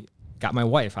told you. Got my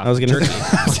wife off of jerky.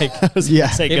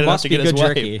 It must be good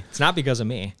jerky. It's not because of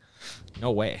me.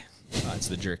 No way. It's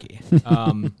the jerky. I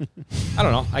don't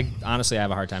know. I honestly have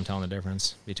a hard time telling the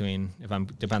difference between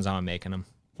depends on how I'm making them.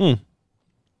 And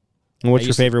what's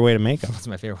your favorite way to make them? What's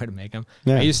my favorite way to make them?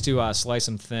 Yeah. I used to slice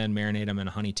them thin, marinate them in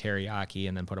honey teriyaki,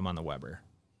 and then put them on the Weber.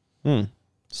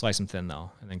 Slice them thin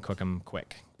though, and then cook them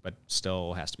quick, but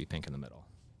still has to be pink in the middle.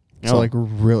 So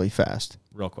really fast,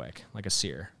 real quick, like a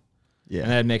sear. Yeah.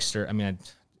 And I'd make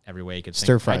every way you could think.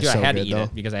 Stir fry. I had to eat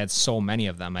it because I had so many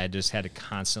of them. I just had to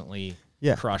constantly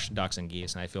Yeah. crush ducks and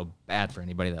geese, and I feel bad for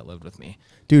anybody that lived with me.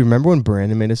 Dude, remember when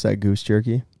Brandon made us that goose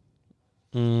jerky?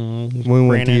 When we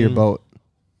went to your boat.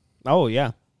 Oh,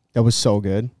 yeah. That was so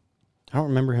good. I don't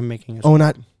remember him making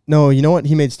it. No, you know what?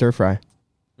 He made stir fry.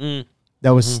 Mm. That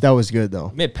was good, though.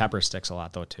 We made pepper sticks a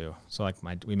lot, though, too. So, like,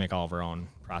 we make all of our own,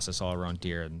 process all of our own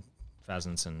deer and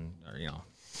pheasants and,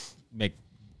 make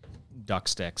duck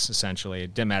sticks, essentially.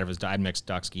 It didn't matter if it was, I'd mix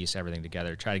ducks, geese, everything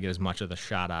together. Try to get as much of the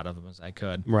shot out of them as I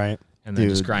could. Right. And then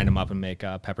just grind them up and make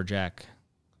pepper jack,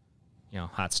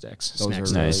 hot sticks. Those snack are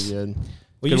sticks. really good.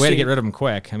 Good way to get rid of them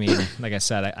quick. I mean, like I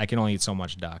said, I can only eat so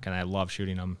much duck, and I love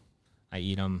shooting them. I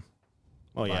eat them.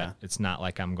 Oh, yeah. It's not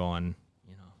like I'm going,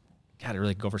 gotta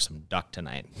really go for some duck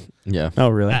tonight. Yeah. Oh,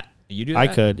 really? You do that? I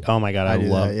could. Oh, my God. I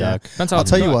love duck. Depends how I'll it's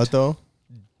tell you cooked. what, though.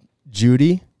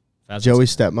 Judy, Pheasants.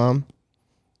 Joey's stepmom,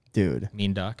 dude,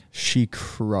 Mean duck. she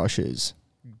crushes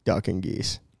duck and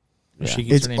geese. She-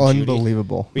 It's her name Judy?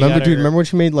 unbelievable. We Remember, got dude? her- Remember when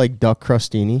she made like duck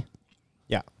crostini?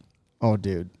 Yeah. Oh,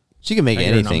 dude, She can make Can I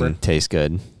get her anything number? taste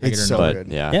good. I get it's her so But good.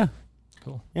 yeah. Yeah.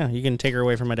 Cool. Yeah, you can take her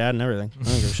away from my dad and everything. I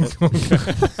don't give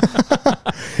a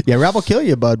shit. Yeah, rap will kill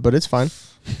you, bud, but it's fine.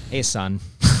 Hey, son.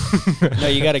 No,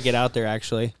 you got to get out there,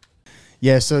 actually.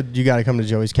 Yeah, so you got to come to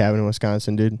Joey's cabin in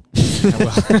Wisconsin, dude.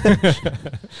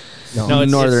 No, No,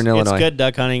 it's, Northern it's, Illinois. It's good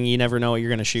duck hunting. You never know what you're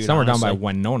going to shoot. Somewhere down by honestly.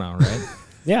 Winona, right?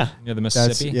 Yeah. Near the that's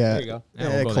Mississippi. yeah, There you go. Yeah,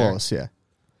 we'll go close. Yeah,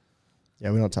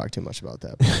 yeah. We don't talk too much about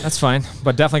that. That's fine.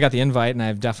 But definitely got the invite, and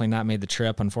I've definitely not made the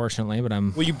trip, unfortunately. But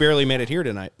I'm. Well, you barely made it here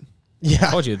tonight. I Yeah,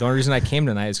 told you the only reason I came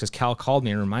tonight is because Cal called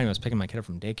me and reminded me I was picking my kid up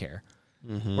from daycare.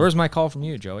 Where's my call from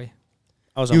you, Joey?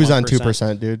 I was he was on 1%.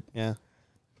 2%, dude. Yeah.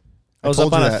 I I was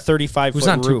told up on you a that. 35-foot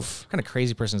on roof. What kind of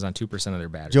crazy person is on 2% of their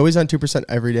battery? Joey's on 2%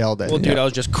 every day, all day. Well, dude, I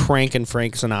was just cranking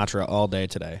Frank Sinatra all day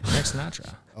today. Frank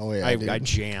Sinatra. Oh yeah, I dude.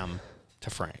 jam to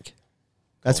Frank.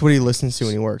 That's what he listens to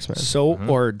when he works, man. So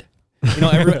ord. You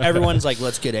know, everyone's like,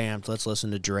 let's get amped. Let's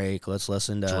listen to Drake. Let's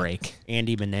listen to Drake.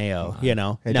 Andy Mineo. You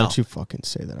know, Hey, no. don't you fucking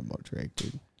say that about Drake,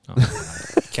 dude.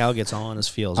 Cal gets all in his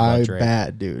feels about I Drake.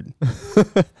 bet, dude.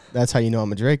 That's how you know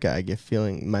I'm a Drake guy. I get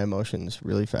feeling my emotions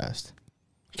really fast.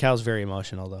 Cal's very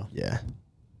emotional though, Yeah,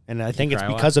 and I think it's cry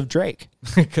a lot? because of Drake.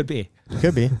 Could be.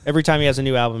 could be. Every time he has a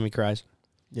new album, he cries.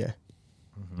 Yeah,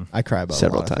 I cry about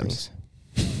Several a lot of times.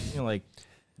 things. You know, like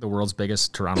the world's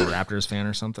biggest Toronto Raptors fan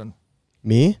or something.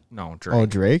 Me? No, Drake. Oh,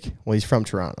 Drake. Well, he's from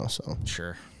Toronto, so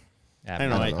Sure. Yeah, I don't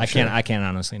know, I sure. can't. I can't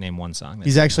honestly name one song. that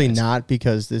he's he actually plays. not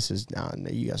because this is not.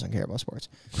 You guys don't care about sports.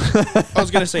 I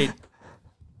was gonna say,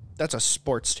 that's a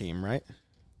sports team, right?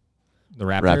 The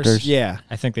Raptors. Raptors? Yeah.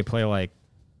 I think they play like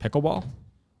pickleball.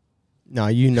 No,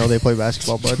 you know they play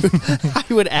basketball, bud. I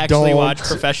would actually Don't. watch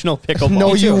professional pickleball.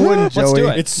 No, you wouldn't, Let's do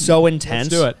Joey. it. It's so intense.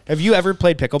 do it. Have you ever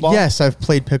played pickleball? Yes, I've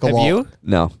played pickleball. Have you?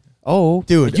 No. Oh,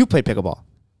 Dude. you played pickleball,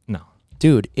 No.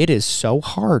 dude. It is so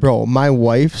hard, Bro, my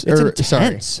wife's It's sorry,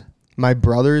 intense. my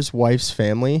brother's wife's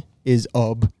family is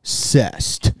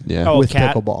obsessed Yeah. Oh, with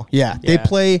cat- pickleball. Yeah, Yeah.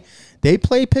 they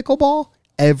play pickleball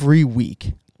every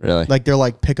week. Really? Like they're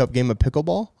like pickup game of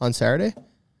pickleball on Saturday.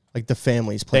 Like the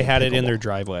families play. They had it in pickleball. their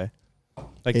driveway.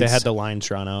 Like they It's- had the lines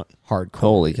drawn out. hardcore.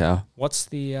 Holy cow. What's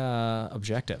the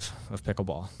objective of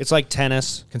pickleball? It's like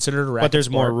tennis, Considered a racket but there's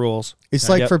more sport? rules. It's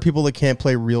like Yep. for people that can't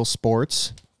play real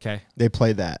sports, Okay, they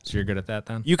play that. so you're good at that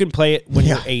then. You can play it when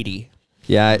Yeah. you're 80.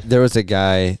 Yeah, there was a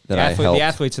guy that I helped. The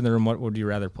athletes in the room. What would you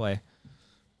rather play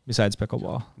besides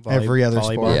pickleball? Every other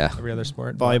volleyball, sport. Yeah. Every other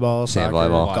sport. volleyball, Sand soccer,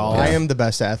 volleyball. golf. I am the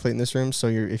best athlete in this room, so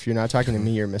if you're not talking to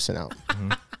me, you're missing out.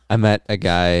 I met a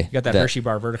guy. You got that Hershey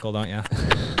bar vertical, don't you?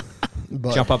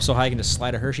 But Jump up so high you can just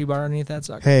slide a Hershey bar underneath that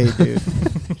sucker. hey, dude,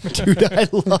 Dude, I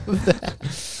love that.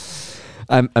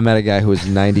 I met a guy who was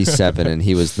 97 and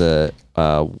he was the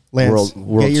Lance,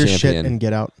 world get your shit champion. and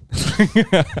get out.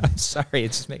 Sorry,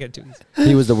 it's just making it too easy.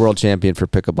 He was the world champion for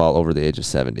pickleball over the age of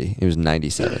 70. He was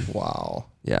 97. Wow,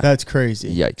 Yeah. that's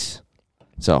crazy. Yikes.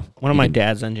 So One of you my can-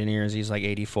 dad's engineers, he's like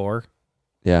 84.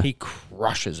 Yeah. He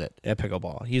crushes it at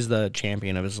pickleball. He's the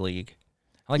champion of his league.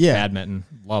 I like Yeah. badminton.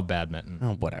 Love badminton.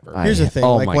 Oh, whatever. I- Here's the thing,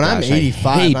 oh like my when I'm gosh, I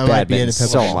 85, hate I might be into badminton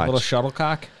so pickleball. much. Little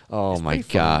shuttlecock. Oh my pretty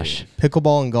fun, gosh.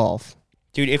 Pickleball and golf.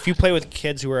 Dude, if you play with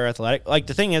kids who are athletic, like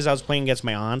the thing is, I was playing against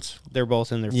my aunts. They're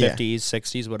both in their Yeah. 50s,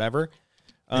 60s, whatever.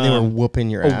 And they were whooping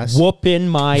your ass. Whooping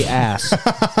my ass.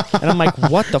 And I'm like,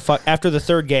 what the fuck? After the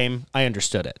third game, I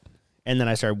understood it. And then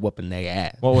I started whooping their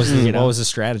ass. What was the, You know? what was the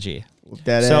strategy?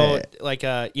 That So, ass. like,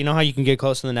 you know how you can get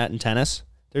close to the net in tennis?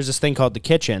 There's this thing called the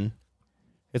kitchen.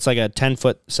 It's like a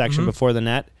 10-foot section before the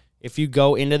net. If you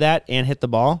go into that and hit the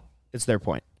ball, it's their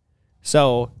point.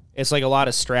 So it's like a lot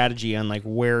of strategy on like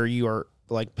where you are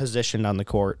like positioned on the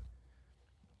court.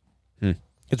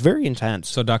 It's very intense.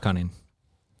 So duck hunting.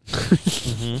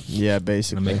 Yeah, I'm gonna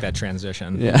basically. make that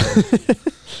transition. Yeah.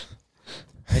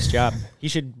 Nice job. You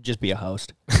should just be a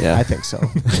host. Yeah. I think so.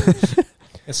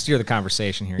 Let's steer the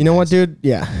conversation here. You know what, guys. dude?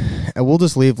 Yeah, and we'll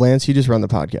just leave. Lance, you just run the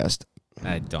podcast.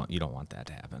 You don't want that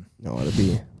to happen. No,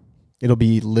 it'll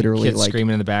be literally Kids like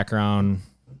screaming in the background.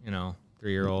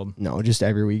 3-year-old. no, just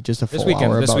every week, just a full This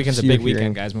weekend. hour. This about weekend's a you big hearing-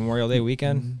 weekend, guys. Memorial Day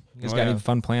weekend. You guys Oh, got yeah. any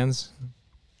fun plans?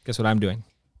 Guess what I'm doing?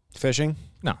 Fishing?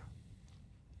 No.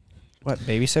 What,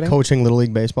 babysitting? Coaching Little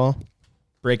League baseball.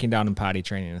 Breaking down and potty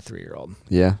training a 3-year-old.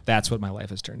 Yeah. That's what my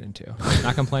life has turned into.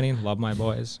 Not complaining. Love my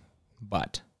boys,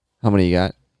 but How many you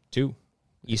got? 2,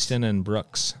 Easton and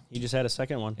Brooks. You just had a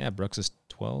second one. Yeah, Brooks is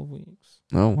 12 weeks.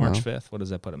 Oh, wow. March 5th. What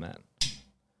does that put him at?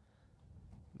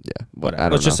 Yeah. But Whatever. I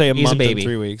don't Let's just know. say a He's a month baby. and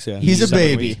 3 weeks. Yeah. He's a 7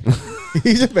 baby.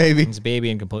 He's a baby. He's a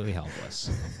baby and completely helpless.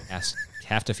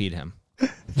 Have to feed him.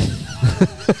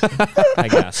 I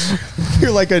guess.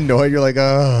 You're like annoyed. You're like,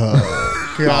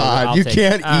 oh God, I'll you take-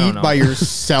 can't I don't eat know. by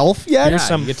yourself yet. Here's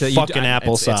some you get to- fucking it's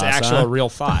applesauce, actual huh? real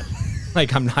thought.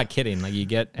 Like, I'm not kidding. Like,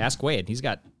 ask Wade. He's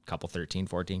got a couple 13,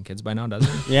 14 kids by now, doesn't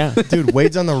he? Yeah. Dude,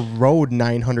 Wade's on the road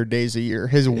 900 days a year.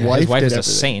 His wife His wife did is a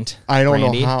everything. saint. I don't know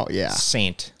Randy. how. Yeah.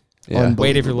 Saint. Yeah.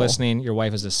 Wade, if you're Unbelievable. listening, your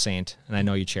wife is a saint, and I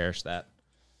know you cherish that.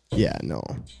 Yeah, no.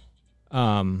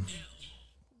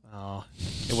 Oh,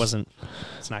 it wasn't.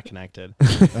 It's not connected.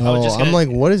 Oh, just I'm gonna- like,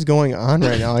 what is going on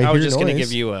right now? I was hear just going to noise.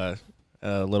 give you a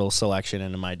little selection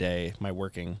into my day, my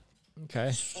working.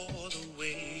 Okay. For the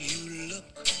way you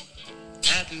look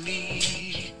at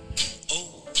me.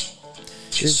 Oh,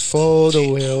 It's for the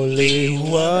only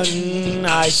one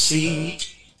I see.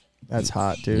 That's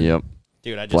hot, dude. Yep.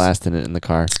 Dude, I just Blasting it in the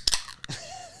car.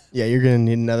 Yeah, you're gonna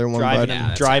need another one. driving Bud.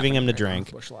 him, driving him to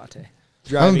drink. Bush latte.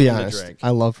 I'm gonna be him to honest. drink.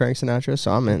 I love Frank Sinatra,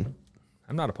 so I'm in.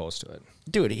 I'm not opposed to it.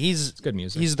 Dude, he's It's good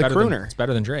music. He's It's the better than- crooner. It's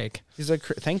better than Drake. He's a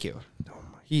thank you.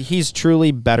 He's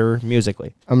truly better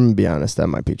musically. I'm gonna be honest. That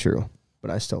might be true,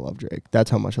 but I still love Drake. That's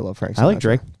how much I love Frank Sinatra. I like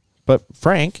Drake, but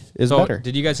Frank is So, better.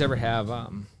 did you guys ever have?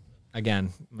 Again,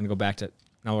 I'm gonna go back to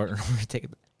now. We're gonna take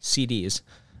CDs.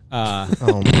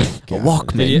 Oh my God.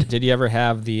 Did you ever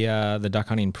have the duck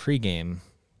hunting pregame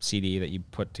CD that you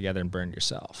put together and burned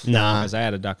yourself? Nah. Because I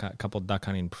had a couple duck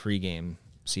hunting pregame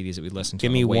CDs that we listened to. Give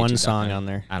on me the way one to duck song hunting. on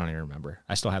there. I don't even remember.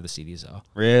 I still have the CDs though.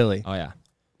 Really? Oh yeah.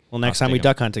 Well, next I'll time we take 'em.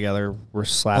 duck hunt together, we're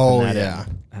slapping Oh that yeah.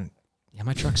 in. And yeah,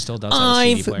 my truck still does have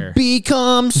a CD player.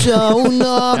 become so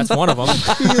numb. That's one of them.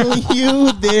 Feel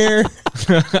you there,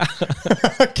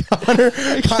 Connor.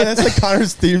 That's like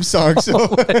Connor's theme song. So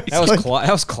That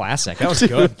was classic. That was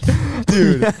good.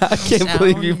 dude, I can't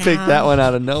believe you picked that one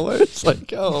out of nowhere. It's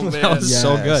like, oh man. That was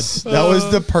so good. yes. That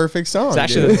was the perfect song.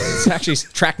 It's actually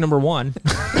track number 1.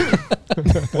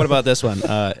 What about this one?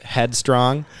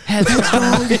 Headstrong.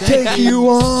 Headstrong to take you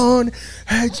on.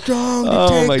 Headstrong to Oh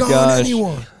take my on gosh.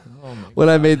 anyone. When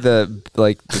I made the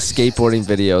skateboarding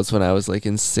videos when I was like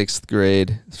in 6th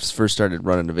grade, first started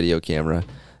running a video camera.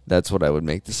 That's what I would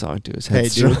make the song to. Is Hey,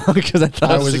 dude. Headstrong, because I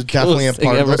thought I it was was the definitely a coolest thing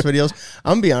part of ever. those videos.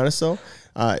 I'm gonna be honest though,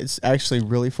 it's actually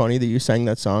really funny that you sang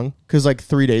that song because like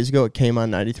 3 days ago it came on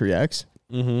 93X,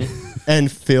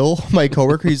 and Phil, my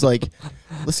coworker, he's like,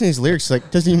 listen to these lyrics. He's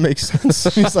like, doesn't even make sense.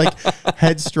 He's like,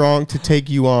 headstrong to take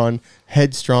you on,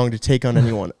 headstrong to take on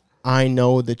anyone. I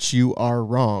know that you are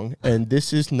wrong, and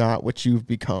this is not what you've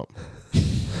become.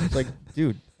 Like,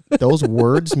 dude, those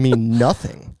words mean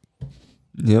nothing.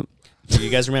 Yep. Do you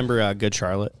guys remember Good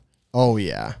Charlotte? Oh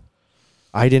yeah,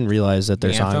 I didn't realize that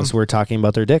their The anthem? songs were talking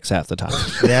about their dicks half the time.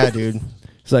 yeah, dude.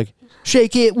 It's like,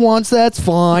 shake it once, that's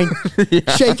fine.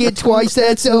 Shake it twice,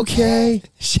 that's okay.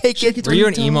 Shake it. Were you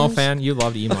an emo fan? You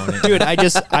loved emo. Dude, I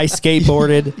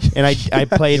skateboarded and I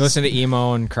played. You listened to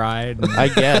emo and cried. And I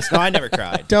guess. No, I never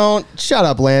cried. Don't shut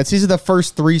up, Lance. These are the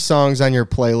first 3 songs on your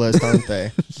playlist, aren't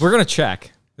they? we're gonna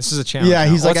check. This is a challenge. Yeah,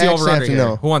 now. he's like, What's I the actually have over-under to here?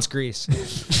 know. Who wants grease?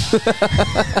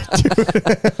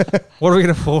 What are we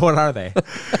gonna? What are they?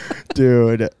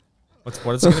 Dude.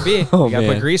 What is it gonna be? Oh, you gotta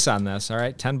man. put grease on this. All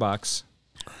right, $10.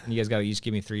 And you guys gotta just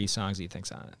give me 3 songs that you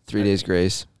think's on it. 3 Days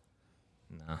Grace.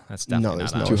 No, that's No, definitely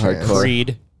there's not no on Too it. chance. hardcore.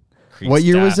 Creed. Creed's What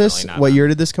year was this? definitely not What on year it.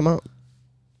 did this come out?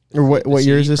 Or what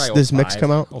year is CD, this probably mix 05,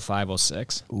 come out? 05,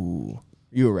 06. Ooh.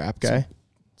 You a rap guy?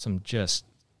 Some just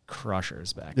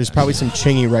crushers back There's then. probably some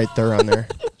Chingy right there on there.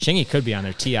 Chingy could be on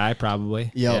there. T.I.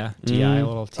 probably. Yep. Yeah. T.I. A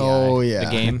little T.I. Oh, yeah.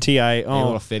 The game. T.I. A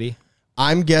little Oh, fitty.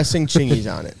 I'm guessing Chingy's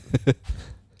on it.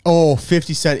 Oh,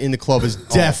 50 Cent in the Club is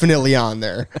definitely on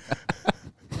there.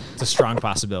 It's a strong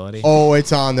possibility. Oh,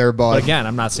 it's on there, But bud. again,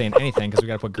 I'm not saying anything because we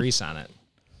got to put grease on it.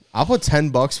 I'll put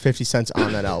 $10, 50 cents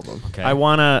on that album. Okay. I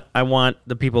want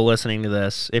the people listening to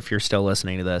this, if you're still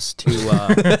listening to this, to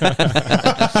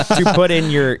to put in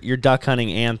your duck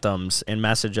hunting anthems and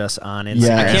message us on Instagram.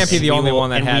 Yes. I can't be the We only will- one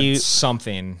that and had we-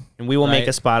 something. And we will make a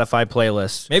right? Spotify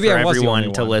playlist Maybe for I was the everyone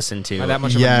only to one. listen to. Am I that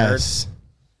much of a Yes.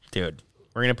 Dude,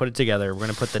 we're gonna put it together. We're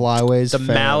gonna put the Flyways the fam.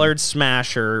 Mallard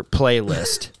Smasher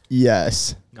playlist.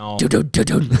 Yes. nerd? No.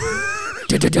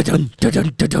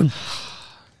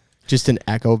 Just an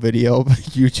echo video,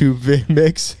 YouTube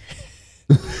mix.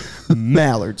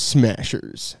 Mallard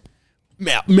Smashers.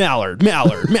 Mallard,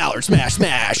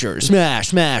 smashers,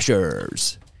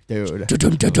 smashers. Dude. Trying This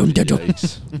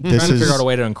to figure out is a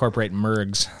way to incorporate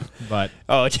Mergs, but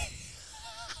Oh, I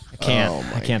can't. Oh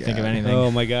my I can't think of God. anything.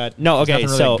 oh my God. No, okay, Nothing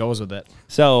really so goes with it.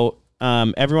 So,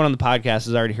 everyone on the podcast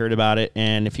has already heard about it,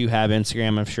 and if you have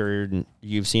Instagram, I'm sure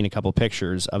you've seen a couple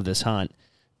pictures of this hunt.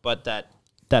 But that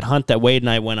hunt that Wade and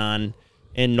I went on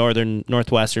in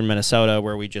northwestern Minnesota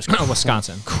where we just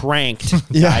Wisconsin. cranked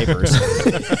Yeah. divers.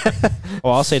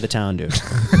 Well, I'll say the town, dude.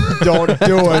 Don't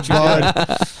do it,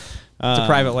 bud. It's a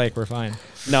private lake. We're fine.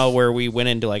 No, where we went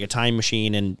into like a time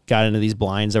machine and got into these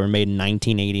blinds that were made in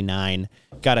 1989.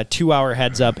 Got a 2-hour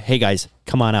heads up. Hey guys,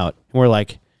 come on out. And we're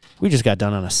like, we just got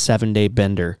done on a 7-day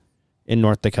bender in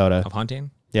North Dakota. Of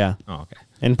hunting? Yeah. Oh, okay.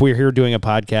 And we're here doing a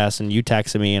podcast and you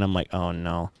texted me and I'm like, oh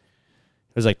no.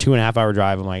 It was like 2.5-hour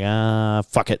drive. I'm like,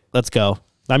 fuck it. Let's go.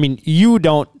 I mean, you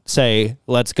don't say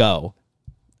let's go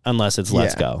unless it's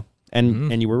let's Yeah. go.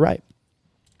 And you were right.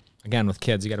 Again, with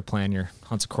kids, you got to plan your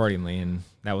hunts accordingly, and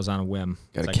that was on a whim.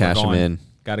 Got to It's cash we're them going. in.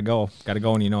 Got to go,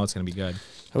 and you know it's going to be good.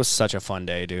 It was such a fun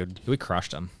day, dude. We crushed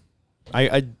them.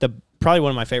 Probably one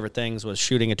of my favorite things was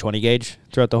shooting a 20 gauge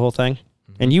throughout the whole thing.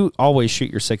 And you always shoot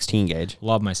your 16 gauge.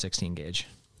 Love my 16 gauge.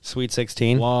 Sweet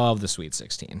 16. Love the Sweet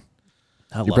 16.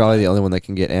 I You're probably the only one that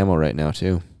can get ammo right now,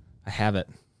 too. I have it.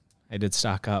 I did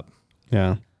stock up.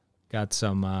 Yeah. Got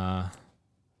some.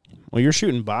 Well, you're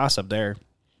shooting boss up there.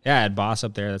 Yeah, I had Boss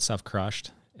up there. That stuff crushed,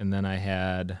 and then I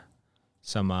had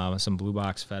some Blue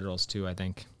Box Federals too. I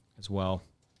think as well.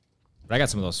 But I got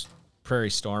some of those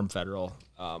Prairie Storm Federal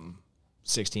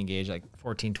 16 gauge, like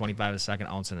 14.25 a second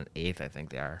ounce and an eighth. I think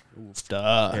they are.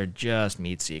 They're just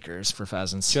meat seekers for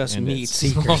pheasants. Just And meat it's-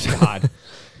 seekers. Oh God.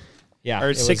 Yeah. Or it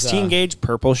was, 16 gauge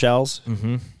purple shells.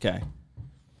 Mm-hmm. Okay.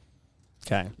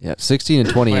 Okay. Yeah, 16 and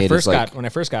 28 is like... When I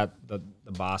first got the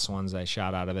Boss ones, I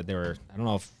shot out of it. They were, I don't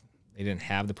know if they didn't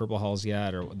have the purple hulls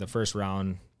yet, or the first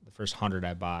round, the first 100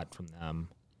 I bought from them,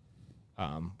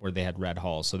 where they had red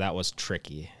hulls. So that was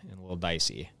tricky and a little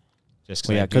dicey. Just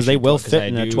Well, yeah, 'cause they will fit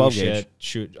in a 12 gauge.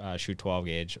 Shoot 12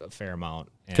 gauge a fair amount.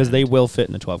 Because they will fit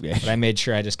in the 12 gauge. But I made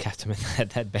sure I just kept them in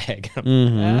that bag.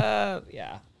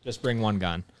 Yeah, just bring one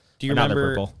gun. Do you But now they're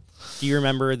remember? purple. Do you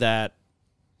remember that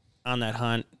on that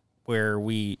hunt where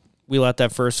we let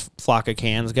that first flock of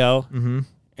cans go,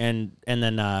 and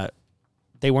then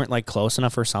they weren't like close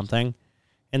enough or something,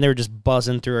 and they were just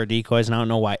buzzing through our decoys, and I don't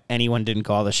know why anyone didn't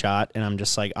call the shot, and I'm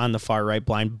just like on the far right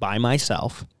blind by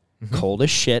myself, cold as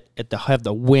shit, have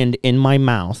the wind in my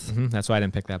mouth, That's why I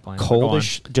didn't pick that blind. Go cold on.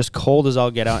 as just cold as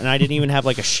all get out, and I didn't even have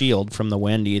like a shield from the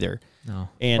wind either. No.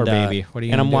 And Poor baby. What are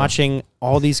you and gonna I'm do? watching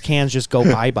all these cans just go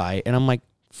bye, and I'm like,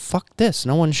 fuck this.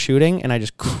 No one's shooting. And I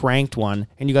just cranked one.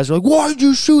 And you guys are like, why'd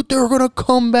you shoot? They're going to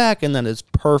come back. And then it's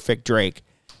perfect Drake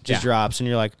just Yeah. drops. And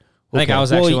you're like, I think okay, I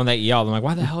was well, actually the one that yelled. I'm like,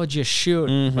 why the hell did you shoot?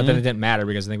 But then it didn't matter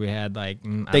because I think we had like,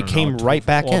 I They don't came know, right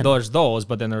back in. There's those,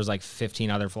 but then there was like 15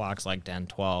 other flocks, like 10,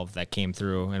 12 that came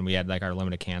through, and we had like our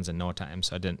limited cans in no time.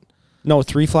 So it didn't. No,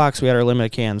 3 flocks. We had our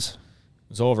limited cans. It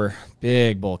was over.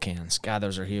 Big bull cans. God,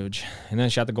 those are huge. And then I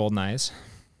shot the golden eyes.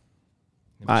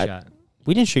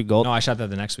 We didn't shoot gold. No, I shot that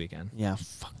the next weekend. Yeah,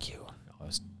 fuck you. Oh, it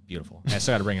was beautiful. I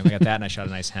still got to bring it. I got that, and I shot a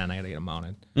nice hen. I got to get it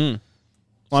mounted. Well,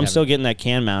 I'm still getting that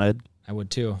can mounted. I would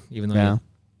too, even though Yeah. you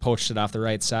poached it off the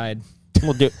right side.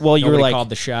 Well, you were Nobody like, called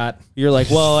the shot. you're like,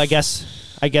 well, I guess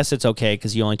it's okay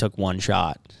because you only took one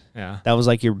shot. Yeah. That was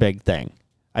like your big thing.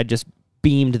 I just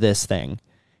beamed this thing.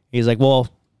 He's like, well,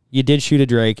 you did shoot a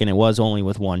Drake, and it was only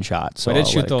with one shot. So I did I'll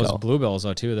shoot let it those go. bluebills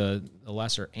though too, the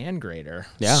lesser and greater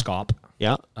Yeah. scalp.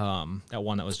 Yeah. That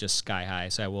one that was just sky high.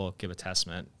 So I will give a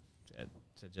testament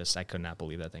to just I could not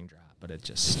believe that thing dropped, but it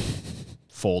just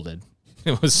folded.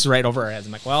 It was right over our heads.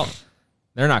 I'm like, well,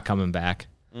 they're not coming back.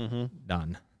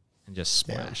 Done, and just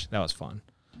splash. That was fun.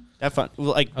 That fun.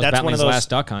 Like That was that's one of Bentley's those. last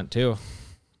duck hunt too.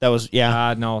 That was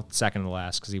No, second to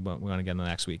last because we want to get him the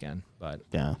next weekend, but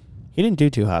yeah. He didn't do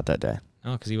too hot that day.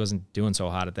 no, because he wasn't doing so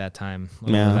hot at that time.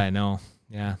 Little Yeah. did I know.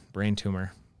 Yeah, brain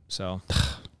tumor. So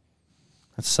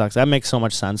That sucks. That makes so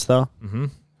much sense though. when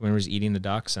he was eating the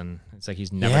ducks, and it's like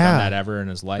he's never Yeah. done that ever in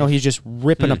his life. No, he's just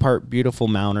ripping apart beautiful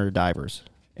mounter divers.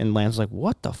 And Lance's like,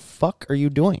 "What the fuck are you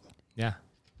doing?" yeah.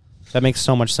 That makes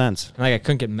so much sense. And like I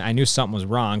couldn't get. I knew something was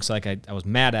wrong, so like I was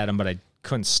mad at him, but I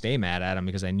couldn't stay mad at him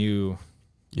because I knew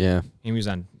Yeah. he was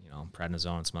on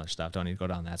prednisone and some other stuff. Don't need to go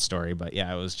down that story, but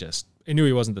yeah, it was just I knew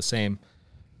he wasn't the same.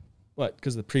 But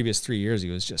because the previous 3 years he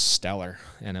was just stellar,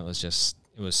 and it was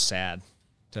sad.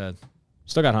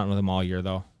 Still got hunting with him all year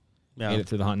though. Made it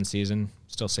through the hunting season.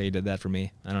 Still say he did that for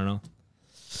me. I don't know.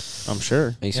 I'm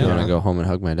sure. Makes me want to go home and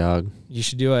hug my dog. You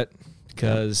should do it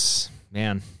because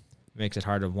man, it makes it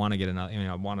hard to want to get another.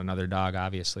 I want another dog.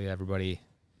 Obviously, everybody.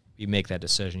 You make that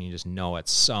decision, you just know at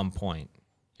some point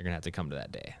you're gonna have to come to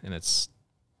that day, and it's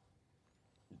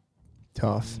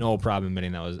Tough. no problem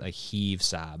admitting that was a heave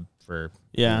sob for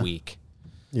Yeah. a week.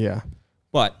 Yeah.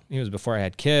 But it was before I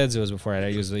had kids. It was before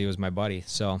he was my buddy.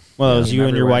 So Well, it was him you and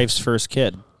your everywhere. wife's first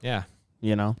kid. Yeah,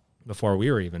 You know. before we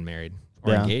were even married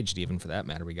or Yeah. engaged, even for that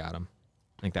matter, we got him.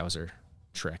 I think that was her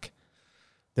trick.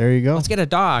 There you go. Let's get a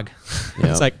dog. Yep.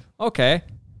 It's like, okay,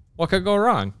 what could go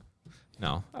wrong?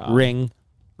 No. Ring.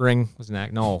 Ring was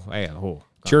next. No. Hey,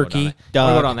 Jerky, Go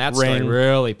dog, down that ring. story.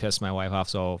 Really pissed my wife off.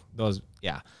 So those,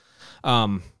 yeah.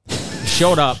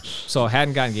 Showed up. So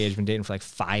hadn't got engaged. Been dating for like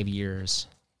 5 years,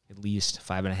 at least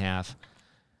 5.5.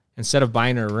 Instead of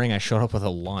buying her a ring, I showed up with a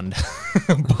Lund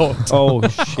boat. Oh,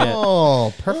 shit.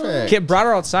 Oh, perfect. Kid brought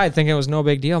her outside thinking it was no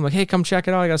big deal. I'm like, hey, come check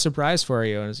it out. I got a surprise for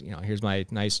you. And it's, here's my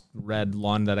nice red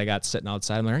Lund that I got sitting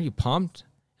outside. I'm like, aren't you pumped?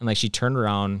 And like she turned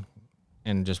around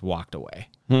and just walked away.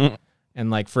 And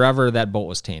like forever that boat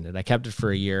was tainted. I kept it for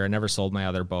a year. I never sold my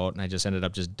other boat, and I just ended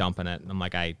up just dumping it. And I'm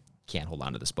like, I can't hold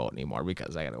on to this boat anymore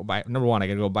because I got to go buy. Number one, I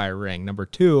got to go buy a ring. Number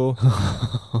two,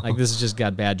 like this has just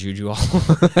got bad juju all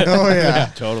over it. Oh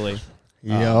yeah. Totally.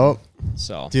 Yep.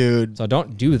 So Dude. So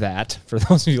don't do that. For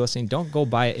those of you listening, don't go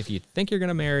buy it if you think you're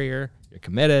gonna marry her. You're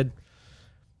committed.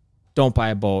 Don't buy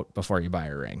a boat before you buy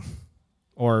a ring,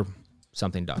 or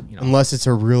something done. Unless it's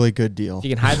a really good deal. You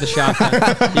can hide the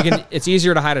shotgun. It's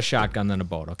easier to hide a shotgun than a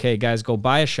boat. Okay, guys, go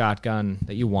buy a shotgun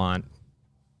that you want.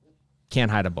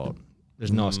 Can't hide a boat.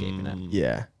 There's no escaping it.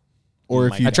 Yeah. Or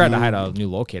if you I tried to do- hide a new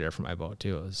locator for my boat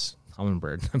too. It was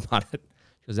Humminbird. I bought it.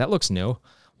 She goes, that looks new.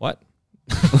 What?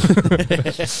 No,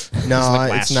 last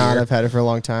it's not. year. I've had it for a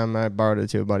long time. I borrowed it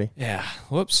too, buddy. Yeah.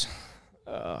 Whoops.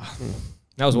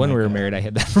 That was when we were married. I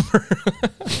hid that from her.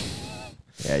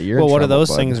 Yeah, you're. Well, in what do trouble, those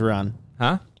bud. things run?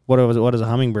 Huh? What does a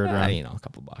hummingbird run? A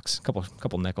couple bucks,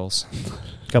 couple nickels.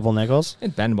 Couple nickels?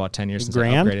 It's been about 10 years since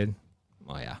Grand? I upgraded.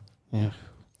 Oh yeah. Yeah.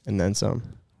 And then some.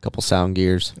 Couple sound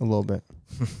gears. A little bit.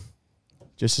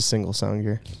 Just a single sound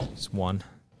gear. Just one.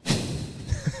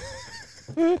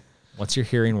 What's your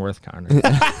hearing worth, Connor?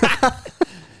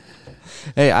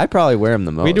 Hey, I probably wear them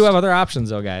the most. We do have other options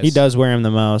though, guys. He does wear him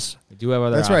the most. We do have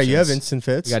other That's options. right. You have instant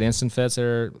fits. We got instant fits that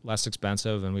are less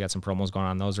expensive, and we got some promos going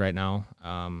on those right now.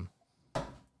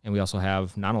 And we also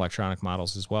have non-electronic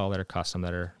models as well that are custom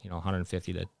that are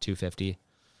 150 to 250.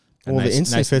 Well, the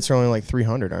instant fits are only like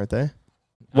 300, aren't they?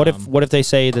 What if they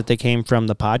say that they came from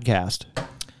the podcast?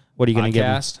 What are you going to give?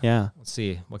 Podcast? Yeah. Let's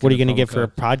see. What are you going to promo give for a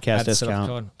code? podcast Add set up discount?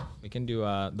 code. We can do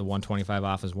the 125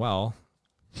 off as well.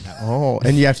 Oh,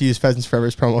 and you have to use Pheasants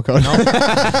Forever's promo code.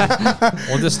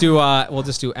 We'll just do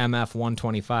MF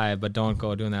 125, but don't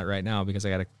go doing that right now because I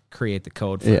got to create the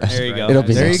code first. Yeah. There you right? go. It'll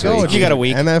be There you next go. week. You got a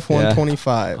week. MF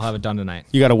 125. I'll have it done tonight.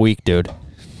 You got a week, dude. I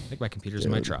think my computer's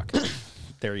in my truck.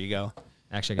 There you go.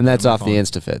 Actually, I can And do it that's on my off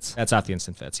the phone. InstaFits. That's off the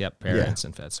instant fits. Yep, pair Yeah. of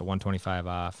instant fits. So 125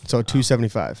 off. So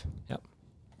 275. Yep.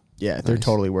 Yeah, they're Nice.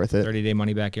 totally worth it. 30-day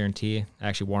money back guarantee. I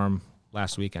actually wore them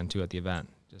last weekend too at the event.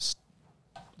 Just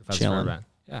the Pheasants Forever Chilling. event.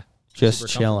 Yeah. Just Super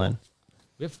chilling. comfortable.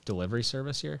 We have delivery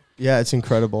service here. Yeah, it's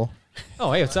incredible.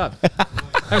 Oh, hey, what's up?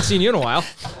 Haven't seen you in a while.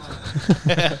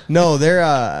 No,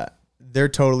 they're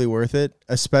totally worth it.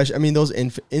 Especially, I mean, those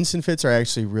instant fits are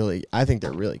actually really. I think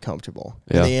they're really comfortable.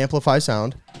 Yeah. And they amplify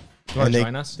sound. You want And to they,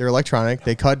 join us? They're electronic.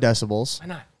 They cut decibels. Why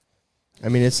not? I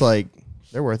mean, it's like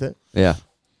they're worth it. Yeah.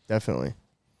 Definitely.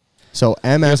 So was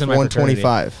MF in my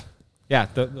 125. Yeah,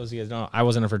 those of you guys know. I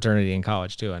was in a fraternity in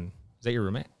college too, and is that your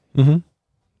roommate? Mm-hmm.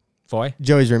 Foy?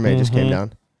 Joey's roommate just came Mhm.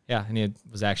 down. Yeah, and he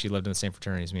was actually lived in the same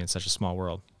fraternity as me in such a small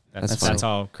world. That's That's funny.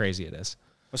 how crazy it is.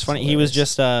 What's funny, he was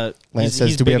just Lance he's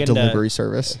says, "Do we have big into- delivery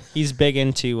service?" He's big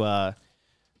into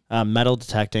metal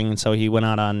detecting, and so he went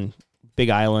out on Big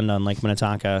Island on Lake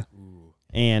Minnetonka,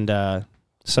 and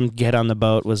some kid on the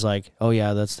boat was like, "Oh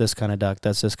yeah, that's this kind of duck.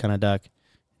 That's this kind of duck."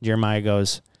 Jeremiah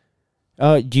goes,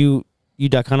 "Oh, do you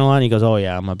duck hunt a lot?" And he goes, "Oh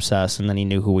yeah, I'm obsessed." And then he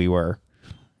knew who we were,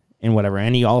 and whatever.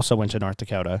 And he also went to North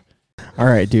Dakota. All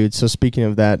right, dude. So speaking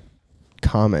of that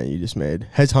comment you just made,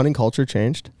 has hunting culture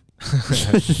changed?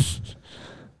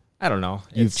 I don't know.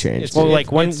 You've changed. It's, Well, it's-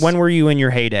 like when it's- were you in your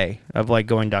heyday of like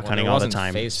going duck well, hunting there all the wasn't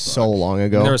time? Facebook. So long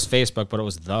ago. There was Facebook, but it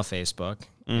was the Facebook,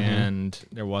 Mhm. and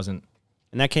there wasn't.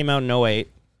 And that came out in 08.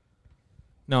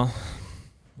 No,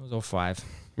 it was 05.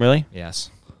 Really? Yes.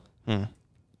 Hmm. 'Cause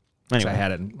Anyway, I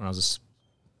had it when I was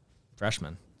a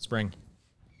freshman, spring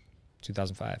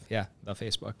 2005. Yeah, the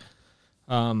Facebook.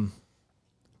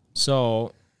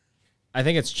 So I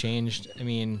think it's changed. I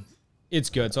mean, it's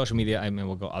good. Social media, I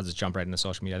mean, I'll just jump right into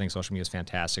social media. I think social media is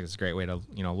fantastic. It's a great way to,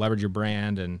 leverage your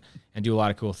brand and do a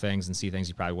lot of cool things and see things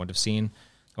you probably wouldn't have seen.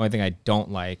 The only thing I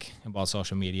don't like about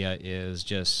social media is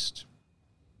just,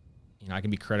 I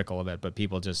can be critical of it, but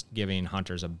people just giving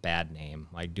hunters a bad name,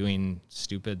 like doing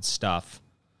stupid stuff.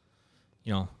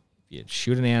 If you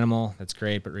shoot an animal, that's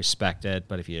great, but respect it.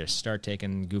 But if you start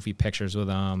taking goofy pictures with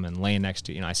them and laying next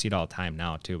to, I see it all the time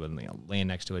now too, but laying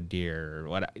next to a deer or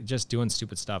what, just doing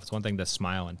stupid stuff. It's one thing to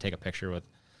smile and take a picture with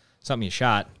something you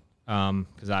shot,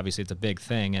 because obviously it's a big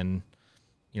thing, and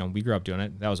we grew up doing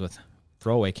it. That was with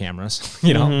throwaway cameras,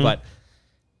 you know,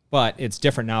 but it's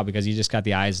different now because you just got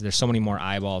the eyes. There's so many more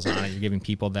eyeballs on it. You're giving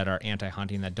people that are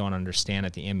anti-hunting that don't understand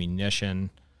that the ammunition,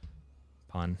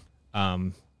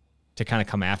 to kind of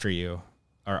come after you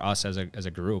or us as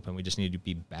a group, and we just need to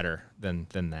be better than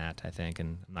that, I think.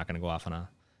 And I'm not going to go off down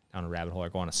a rabbit hole or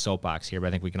go on a soapbox here, but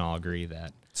I think we can all agree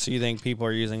that. So you think people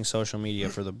are using social media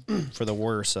for the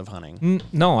worse of hunting?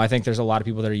 No, I think there's a lot of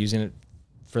people that are using it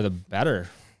for the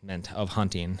betterment of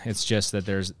hunting. It's just that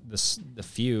there's the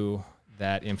few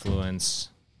that influence,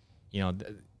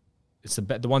 it's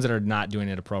the ones that are not doing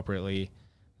it appropriately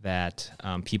that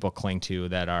people cling to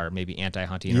that are maybe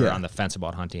anti-hunting or on the fence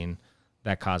about hunting.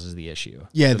 That causes the issue.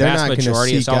 Yeah, the they're vast not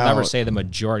majority. seek So I'll never out- say the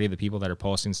majority of the people that are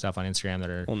posting stuff on Instagram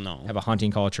that are have a hunting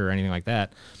culture or anything like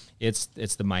that. It's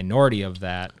the minority of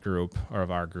that group or of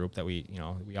our group that we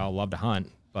all love to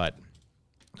hunt, but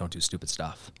don't do stupid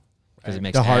stuff because it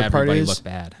makes The hard part everybody is- look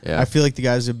bad. Yeah. I feel like the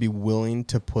guys would be willing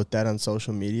to put that on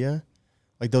social media.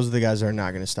 Like those are the guys that are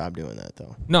not going to stop doing that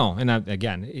though. No, and I'm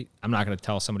not going to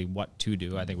tell somebody what to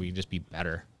do. I think we can just be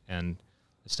better, and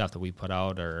the stuff that we put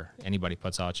out or anybody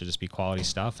puts out should just be quality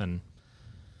stuff, and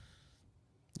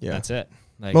that's it.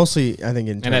 Like, Mostly, I think.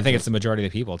 And I think it's the majority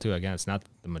of the people too. Again, it's not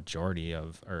the majority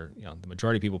the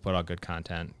majority of people put out good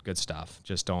content, good stuff.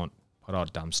 Just don't put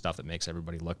out dumb stuff that makes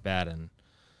everybody look bad. And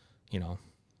I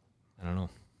don't know.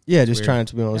 Yeah, just weird. trying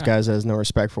to be one of those Yeah. guys that has no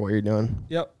respect for what you're doing.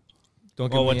 Yep.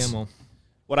 Don't Well, give me ammo.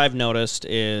 What I've noticed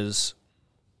is,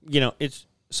 it's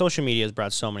social media has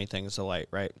brought so many things to light,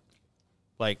 right?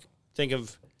 Like, think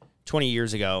of 20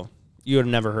 years ago, you would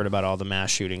have never heard about all the mass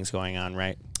shootings going on,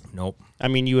 right? Nope. I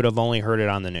mean, you would have only heard it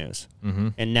on the news. Mm-hmm.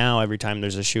 And now every time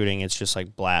there's a shooting, it's just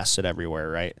like blasted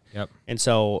everywhere, right? Yep. And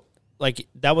so, like,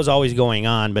 that was always going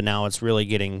on, but now it's really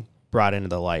getting brought into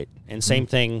the light. And same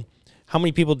thing, how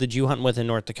many people did you hunt with in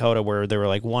North Dakota where they were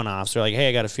like one-offs? They're like, hey,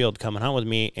 I got a field, come and hunt with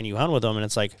me. And you hunt with them, and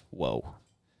it's like, whoa,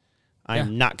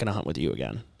 I'm not going to hunt with you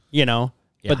again, Yeah.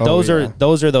 But Oh, those yeah.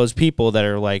 are those people that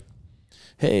are like,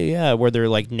 hey, yeah, where they're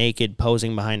like naked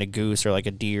posing behind a goose or like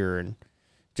a deer and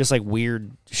just like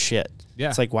weird shit. Yeah.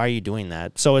 It's like, why are you doing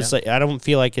that? So it's like, I don't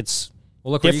feel like it's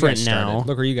Well, look where you different guys started. now.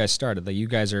 Look where you guys started. Like you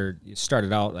guys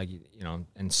started out like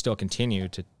and still continue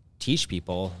to teach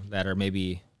people that are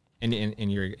maybe and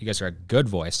you guys are a good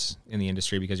voice in the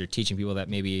industry because you're teaching people that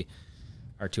maybe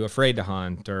are too afraid to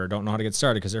hunt or don't know how to get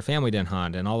started because their family didn't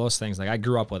hunt and all those things. Like I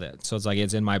grew up with it, so it's like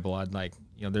it's in my blood. Like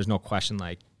there's no question.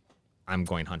 Like I'm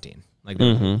going hunting. Like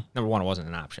number one, it wasn't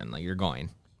an option. Like you're going,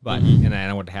 but and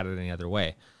I wouldn't have had it any other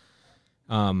way.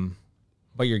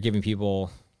 But you're giving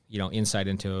people, insight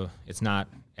into it's not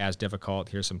as difficult.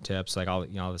 Here's some tips, like all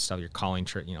the stuff you're calling,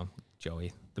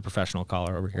 Joey, the professional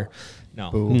caller over here.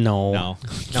 No.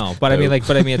 But I mean,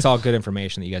 it's all good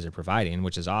information that you guys are providing,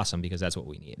 which is awesome because that's what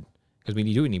we need. Because we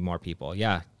need more people.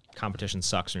 Yeah, competition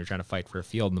sucks when you're trying to fight for a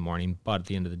field in the morning, but at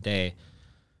the end of the day,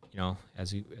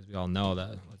 as we all know,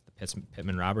 the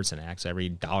Pittman-Robertson Acts, every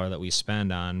dollar that we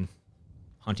spend on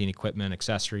hunting equipment,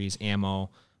 accessories, ammo,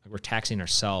 we're taxing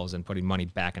ourselves and putting money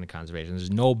back into conservation.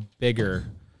 There's no bigger,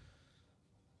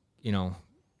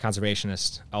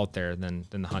 conservationist out there than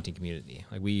the hunting community.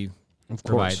 Like we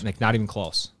provide, like not even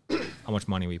close, how much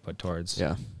money we put towards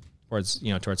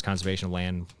conservation of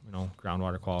land,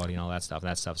 groundwater quality and all that stuff.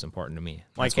 That stuff's important to me.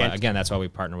 That's why we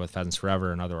partner with Pheasants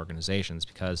Forever and other organizations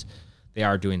because they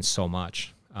are doing so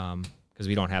much. Because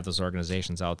we don't have those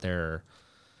organizations out there,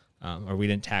 or we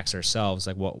didn't tax ourselves.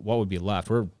 Like what would be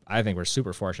left? I think we're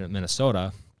super fortunate in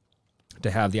Minnesota to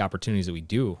have the opportunities that we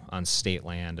do on state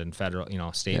land and federal,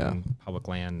 state and public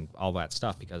land, all that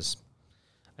stuff. Because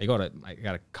I got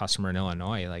a customer in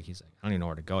Illinois, like he's like, I don't even know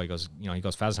where to go. He goes, he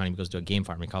goes pheasant hunting, he goes to a game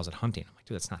farm, he calls it hunting. I'm like,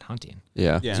 dude, that's not hunting.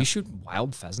 Yeah. Do you shoot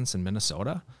wild pheasants in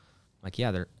Minnesota? I'm like, yeah,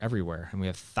 they're everywhere. And we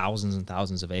have thousands and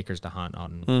thousands of acres to hunt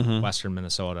out in western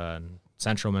Minnesota and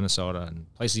central Minnesota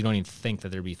and places you don't even think that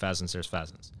there'd be pheasants, there's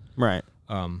pheasants. right.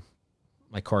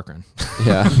 Like Corcoran.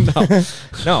 Yeah.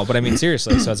 No, but I mean,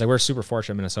 seriously. So it's like, we're super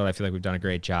fortunate in Minnesota. I feel like we've done a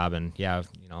great job and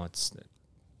it's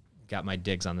got my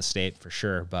digs on the state for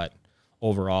sure. But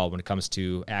overall, when it comes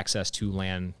to access to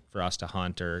land for us to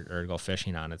hunt or go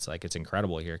fishing on, it's like, it's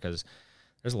incredible here because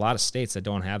there's a lot of states that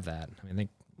don't have that. I mean, I think,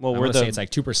 say it's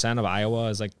like 2% of Iowa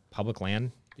is like public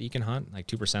land that you can hunt. Like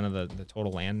 2% of the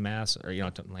total land mass or,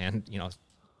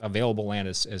 available land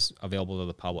is available to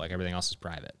the public. Everything else is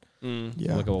private.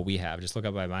 Yeah. Look at what we have. Just look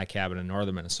up by my cabin in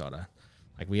northern Minnesota.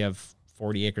 Like we have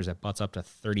 40 acres that butts up to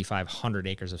 3,500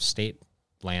 acres of state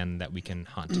land that we can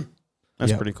hunt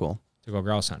That's pretty cool. to go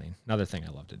grouse hunting. Another thing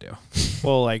I love to do.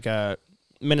 Well, like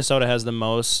Minnesota has the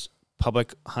most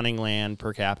public hunting land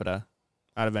per capita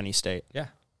out of any state. Yeah.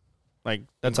 Like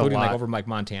that's a including lot. like over like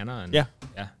Montana. And Yeah.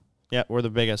 yeah, Yeah, we're the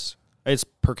biggest. It's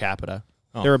per capita.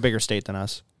 Oh. They're a bigger state than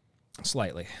us.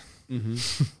 slightly,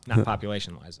 Mm-hmm. not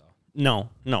population wise though. No.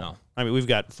 No. I mean, we've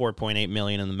got 4.8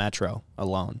 million in the metro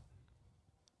alone.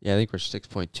 Yeah, I think we're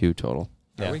 6.2 total.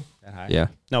 Yeah. Are we that high? Yeah.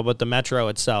 No, but the metro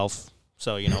itself.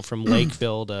 So from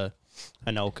Lakeville to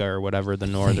Anoka or whatever the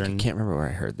northern. I can't remember where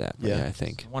I heard that. But Yeah. yeah, I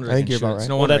think. I wonder I if think can you're shoot, about it's right.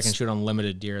 no Well, wonder I that's- can shoot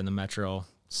unlimited deer in the Metro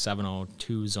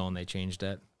 702 zone. They changed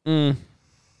it. Mm, I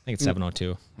think it's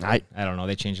 702. I I don't know.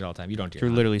 They change it all the time. You don't deer you're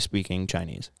hunt. literally speaking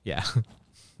Chinese, Yeah.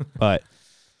 but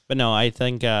no, I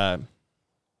think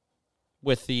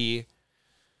with the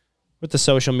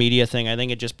social media thing, I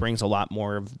think it just brings a lot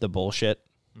more of the bullshit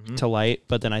Mm-hmm. to light.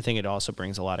 But then I think it also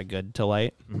brings a lot of good to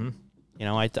light. Mm-hmm.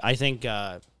 I think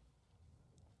the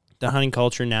hunting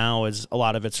culture now is a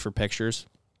lot of it's for pictures.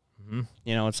 Mm-hmm.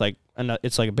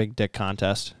 It's like a big dick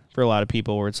contest for a lot of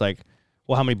people where it's like,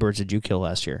 well, how many birds did you kill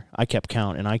last year? I kept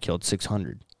count and I killed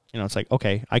 600. It's like,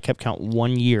 okay, I kept count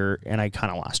 1 year and I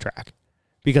kind of lost track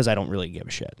because I don't really give a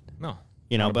shit. No.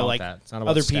 But Not about like that. It's not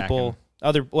about other stacking. people,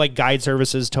 other like guide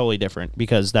services, totally different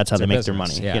because that's how It's they their make their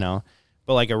business, money, yeah.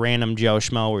 But like a random Joe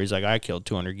Schmo where he's like, I killed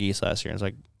 200 geese last year. And it's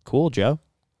like, cool, Joe.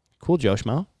 Cool, Joe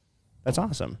Schmo. That's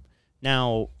awesome.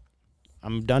 Now,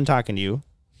 I'm done talking to you,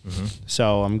 Mm-hmm.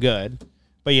 so I'm good.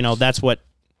 But, that's what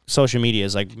social media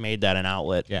has like made that an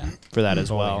outlet Yeah. for that as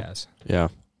Totally well. has. Yeah.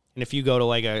 And if you go to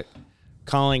like a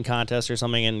calling contest or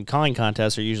something, and calling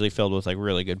contests are usually filled with like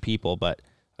really good people, but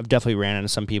I've definitely ran into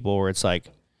some people where it's like,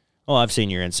 oh, I've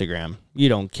seen your Instagram. You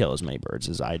don't kill as many birds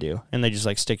as I do. And they just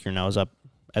like stick their nose up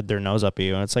at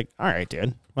you. And it's like, all right,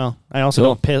 dude. Well, I also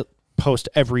Cool. don't post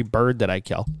every bird that I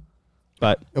kill.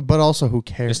 But But also, who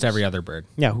cares? Just every other bird.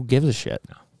 yeah, who gives a shit?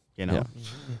 Yeah.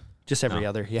 Just every No.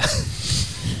 other. Yeah.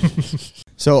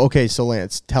 So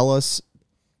Lance, tell us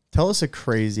a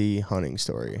crazy hunting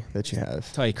story that you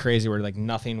have. Tell you crazy where like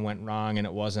nothing went wrong and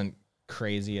it wasn't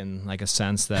crazy in like a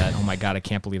sense that, oh my God, I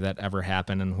can't believe that ever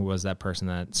happened. And who was that person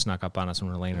that snuck up on us when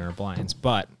we were laying in our blinds?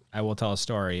 But I will tell a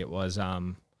story. It was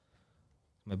my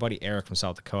buddy Eric from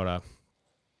South Dakota,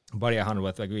 a buddy I hunted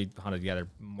with. Like we hunted together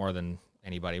more than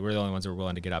anybody. We're the only ones that were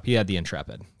willing to get up. He had the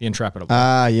Intrepid. Yep.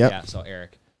 Yep. Yeah, so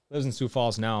Eric lives in Sioux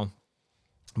Falls now,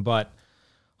 but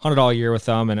hunted all year with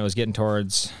them, and it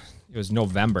was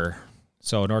November.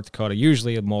 So North Dakota,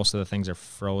 usually most of the things are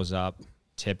froze up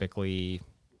typically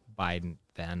by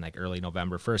then, like early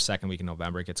November. First, second week in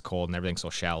November, it gets cold and everything's so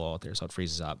shallow out there, so it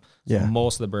freezes up. So Yeah.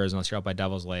 most of the birds, unless you're out by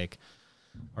Devil's Lake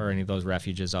or any of those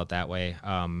refuges out that way,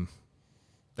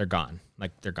 they're gone.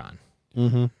 Like, they're gone.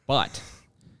 Mm-hmm. But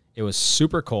it was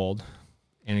super cold,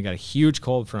 and it got a huge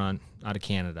cold front out of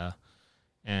Canada,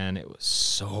 and it was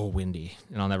so windy.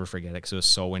 And I'll never forget it because it was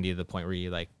so windy to the point where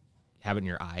you like have it in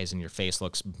your eyes and your face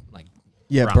looks like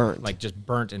brown, burnt. like just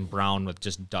burnt and brown with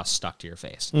just dust stuck to your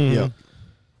face. Yep.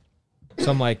 So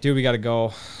I'm like, dude, we got to go.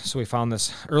 So we found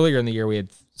this earlier in the year. We had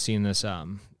seen this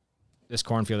this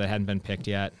cornfield that hadn't been picked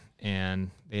yet,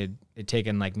 and they'd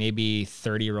taken like maybe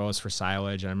 30 rows for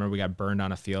silage. And I remember we got burned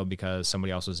on a field because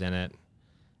somebody else was in it,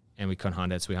 and we couldn't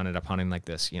hunt it. So we ended up hunting like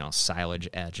this, silage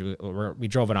edge. We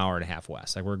drove an hour and a half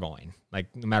west. Like, we're going.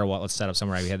 Like, no matter what, let's set up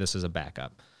somewhere. We had this as a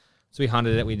backup. So we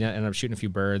hunted it. We ended up shooting a few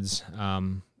birds.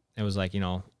 It was like,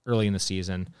 early in the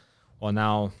season. Well,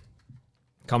 now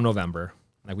come November,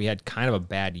 like we had kind of a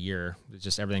bad year. It's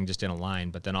just everything just didn't align.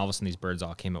 But then all of a sudden these birds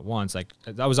all came at once. Like,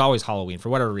 that was always Halloween. For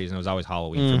whatever reason, it was always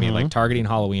Halloween for me. Like, targeting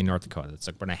Halloween, North Dakota. It's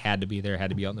like when I had to be there,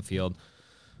 had to be out in the field.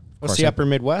 What's the upper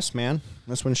Midwest, man?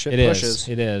 That's when shit It pushes.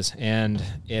 is. And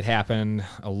it happened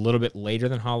a little bit later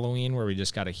than Halloween, where we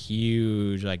just got a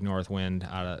huge like north wind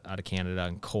out of Canada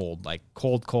and cold, like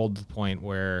cold to the point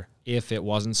where if it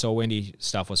wasn't so windy,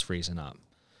 stuff was freezing up.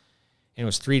 And it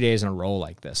was 3 days in a row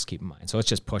like this, keep in mind. So it's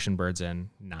just pushing birds in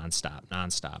nonstop.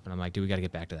 And I'm like, dude, we got to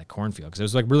get back to that cornfield. Because it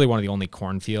was like really one of the only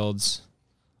cornfields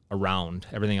around.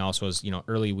 Everything else was,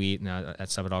 early wheat and that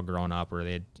stuff had all grown up, or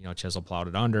they had, chisel plowed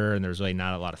it under, and there's really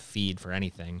not a lot of feed for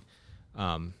anything,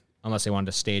 unless they wanted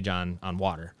to stage on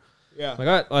water. Yeah. Like, all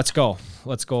right, let's go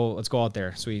out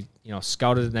there. So we,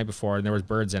 scouted the night before, and there was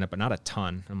birds in it, but not a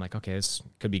ton. I'm like, okay, this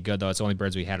could be good, though. It's the only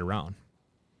birds we had around.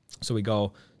 So we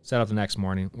go, set up the next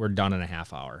morning. We're done in a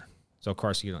half hour. So, of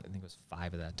course, I think it was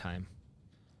 5 at that time.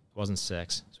 It wasn't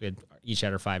 6. So we each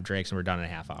had our 5 drakes, and we're done in a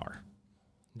half hour.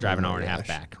 Drive an hour and a half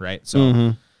back, right?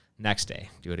 So next day,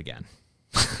 do it again.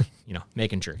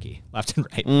 Making jerky left and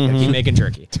right. Keep making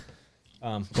jerky.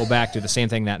 Go back, do the same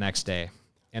thing that next day.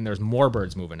 And there's more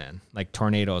birds moving in, like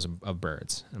tornadoes of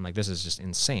birds. I'm like, this is just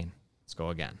insane. Let's go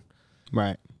again.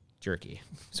 Right. Jerky.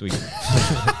 So we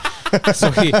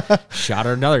So we shot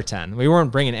her another 10. We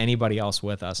weren't bringing anybody else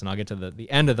with us, and I'll get to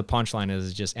the end of the punchline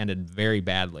is it just ended very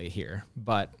badly here.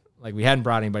 But like we hadn't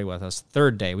brought anybody with us.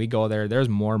 Third day, we go there. There's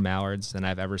more mallards than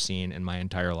I've ever seen in my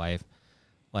entire life,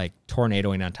 like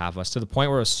tornadoing on top of us to the point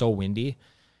where it was so windy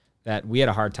that we had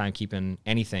a hard time keeping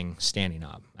anything standing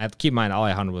up. I have to keep in mind all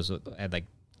I had like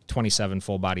 27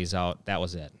 full bodies out. That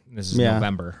was it. This is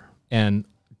November. And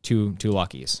two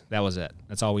luckies. That was it.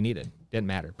 That's all we needed. Didn't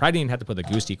matter. Probably didn't have to put the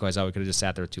goose decoys out. We could have just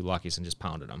sat there with 2 luckies and just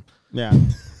pounded them. Yeah.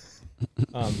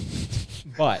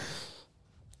 But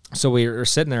so we were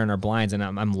sitting there in our blinds, and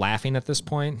I'm laughing at this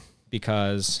point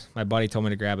because my buddy told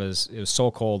me to grab his. It was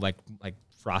so cold, like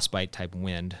frostbite type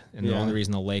wind, and the only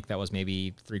reason the lake that was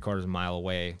maybe 3/4 of a mile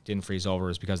away didn't freeze over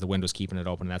is because the wind was keeping it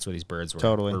open. And that's where these birds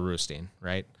were roosting,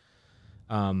 right?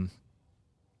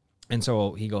 And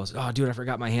so he goes, "Oh, dude, I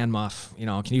forgot my hand muff. You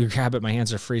know, can you grab it? My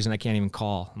hands are freezing. I can't even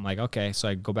call." I'm like, "Okay." So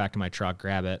I go back to my truck,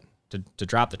 grab it to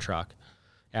drop the truck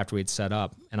after we'd set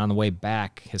up. And on the way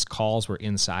back, his calls were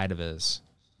inside of his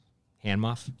hand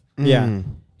muff. Yeah.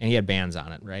 And he had bands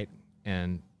on it, right?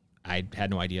 And I had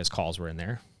no idea his calls were in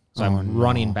there. So I'm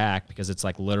running back because it's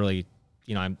like literally,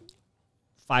 you know, I'm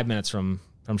 5 minutes from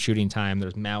shooting time.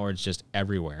 There's mallards just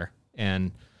everywhere.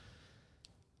 And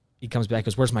he comes back,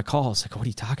 goes, "Where's my calls?" Like, "What are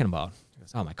you talking about?" He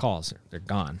goes, "Oh, my calls, they're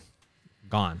gone.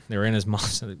 Gone. They were in his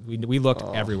mouth." We looked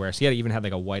everywhere. So he even had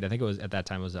like a white, I think it was at that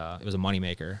time it was a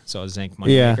moneymaker. So a zinc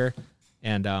moneymaker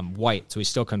and white. So we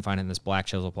still couldn't find it in this black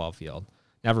chisel plow field.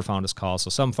 Never found his calls. So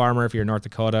some farmer, if you're in North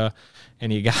Dakota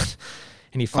and he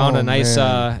found a nice,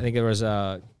 I think it was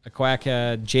a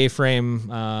quackhead J-frame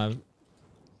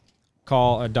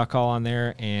call, a duck call on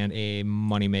there, and a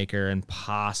moneymaker, and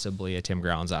possibly a Tim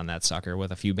Grounds on that sucker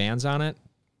with a few bands on it.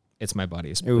 It's my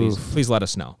buddies. Please let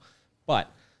us know.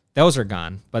 But those are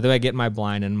gone. But then I get in my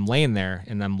blind and I'm laying there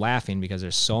and I'm laughing because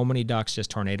there's so many ducks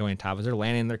just tornadoing on top of us. They're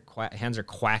landing, their hens are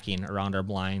quacking around our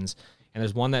blinds. And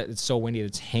there's one that it's so windy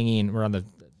that's hanging. We're on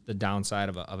the downside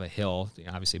of a hill,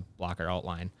 obviously block our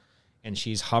outline, and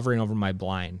she's hovering over my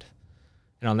blind.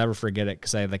 And I'll never forget it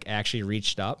because I like actually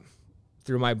reached up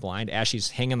through my blind as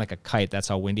she's hanging like a kite. That's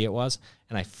how windy it was.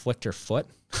 And I flicked her foot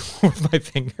with my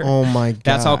finger. Oh my god!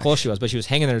 That's how close she was. But she was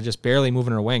hanging there, just barely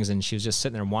moving her wings, and she was just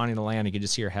sitting there wanting to land. You could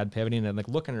just see her head pivoting and like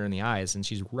looking her in the eyes, and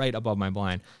she's right above my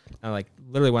blind. And I like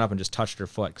literally went up and just touched her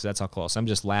foot because that's how close. I'm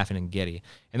just laughing and giddy.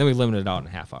 And then we limited it out in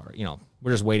a half hour. You know,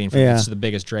 we're just waiting for the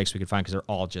biggest drakes we could find because they're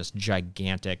all just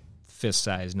gigantic,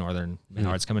 fist-sized northern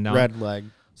Menards coming down. Red leg.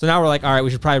 So now we're like, all right, we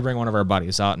should probably bring one of our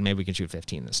buddies out, and maybe we can shoot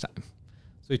 15 this time.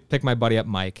 So we pick my buddy up,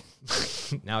 Mike.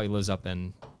 Now he lives up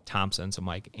in Thompson, so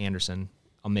Mike Anderson.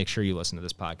 I'll make sure you listen to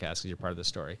this podcast because you're part of this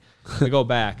story. We go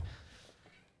back.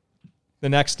 The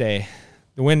next day,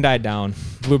 the wind died down.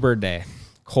 Bluebird day,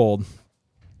 cold.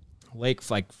 Lake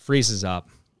like freezes up,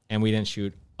 and we didn't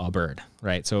shoot a bird.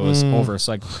 Right, so it was over.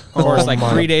 So like, of course, like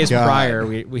 3 days prior,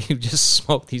 we just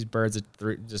smoked these birds.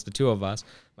 Just the two of us.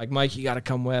 Like, "Mike, you got to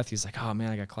come with." He's like, "Oh man,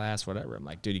 I got class, whatever." I'm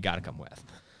like, "Dude, you got to come with."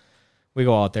 We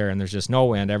go out there, and there's just no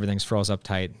wind. Everything's froze up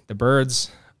tight. The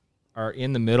birds are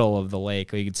in the middle of the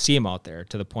lake. You could see them out there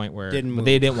to the point where they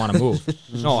didn't want to move.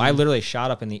 No, I literally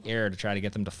shot up in the air to try to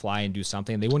get them to fly and do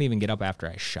something. They wouldn't even get up after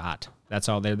I shot. That's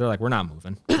all. They're like, "We're not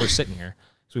moving. We're sitting here."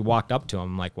 So we walked up to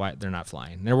them, like, "Why? They're not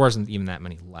flying." There wasn't even that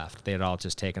many left. They had all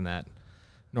just taken that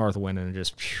north wind and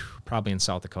just probably in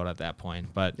South Dakota at that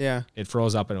point. But it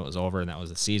froze up and it was over, and that was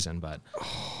the season. But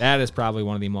that is probably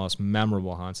one of the most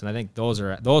memorable hunts. And I think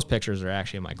those pictures are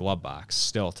actually in my glove box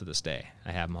still to this day.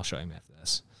 I have them. I'll show you after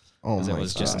this. Oh my It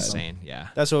was just God. insane. Yeah.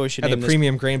 That's what we should Had name the this.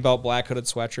 premium grain belt black hooded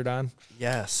sweatshirt on,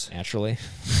 Yes. naturally.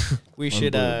 We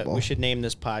should Unbelievable. name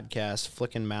this podcast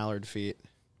Flickin' Mallard Feet.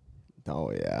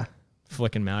 Oh yeah.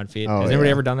 Flicking mallard feet. Oh, Has anybody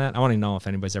yeah. ever done that? I want to know if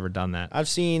anybody's ever done that. I've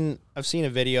seen a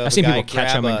video of I've a seen guy people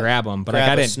catch them and grab them, but like, grab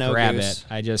I a didn't snow grab goose. it.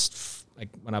 I just like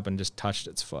went up and just touched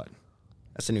its foot.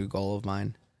 That's a new goal of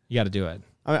mine. You got to do it.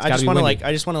 I gotta just be want to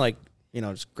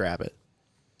windy. just grab it.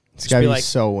 It's Just gotta be be like,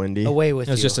 so windy. Away with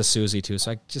It was you. just a Susie too,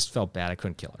 so I just felt bad. I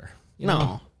couldn't kill her. You No.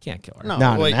 know? Can't kill her. No.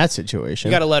 Not Wait, in that situation.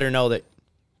 You got to let her know that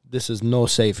this is no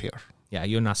safe here. Yeah,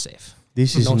 you're not safe.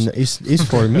 This is is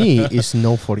for me. It's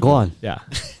no for you. Go on. Yeah.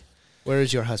 Where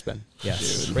is your husband?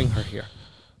 Yes. Bring her here.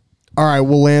 All right.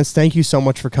 Well, Lance, thank you so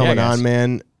much for coming guys. on,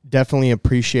 man. Definitely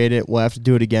appreciate it. We'll have to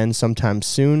do it again sometime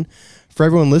soon. For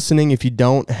everyone listening, if you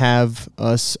don't have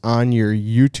us on your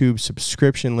YouTube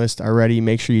subscription list already,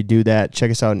 make sure you do that. Check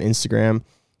us out on Instagram.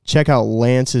 Check out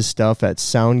Lance's stuff at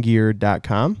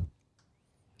soundgear.com.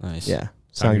 Nice. Yeah,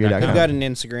 Soundgear.com. We've soundgear.com. got an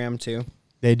Instagram too.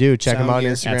 They do. Check them out on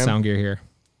Soundgear. Instagram. At Sound Gear here.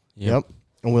 Yep.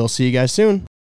 And we'll see you guys soon.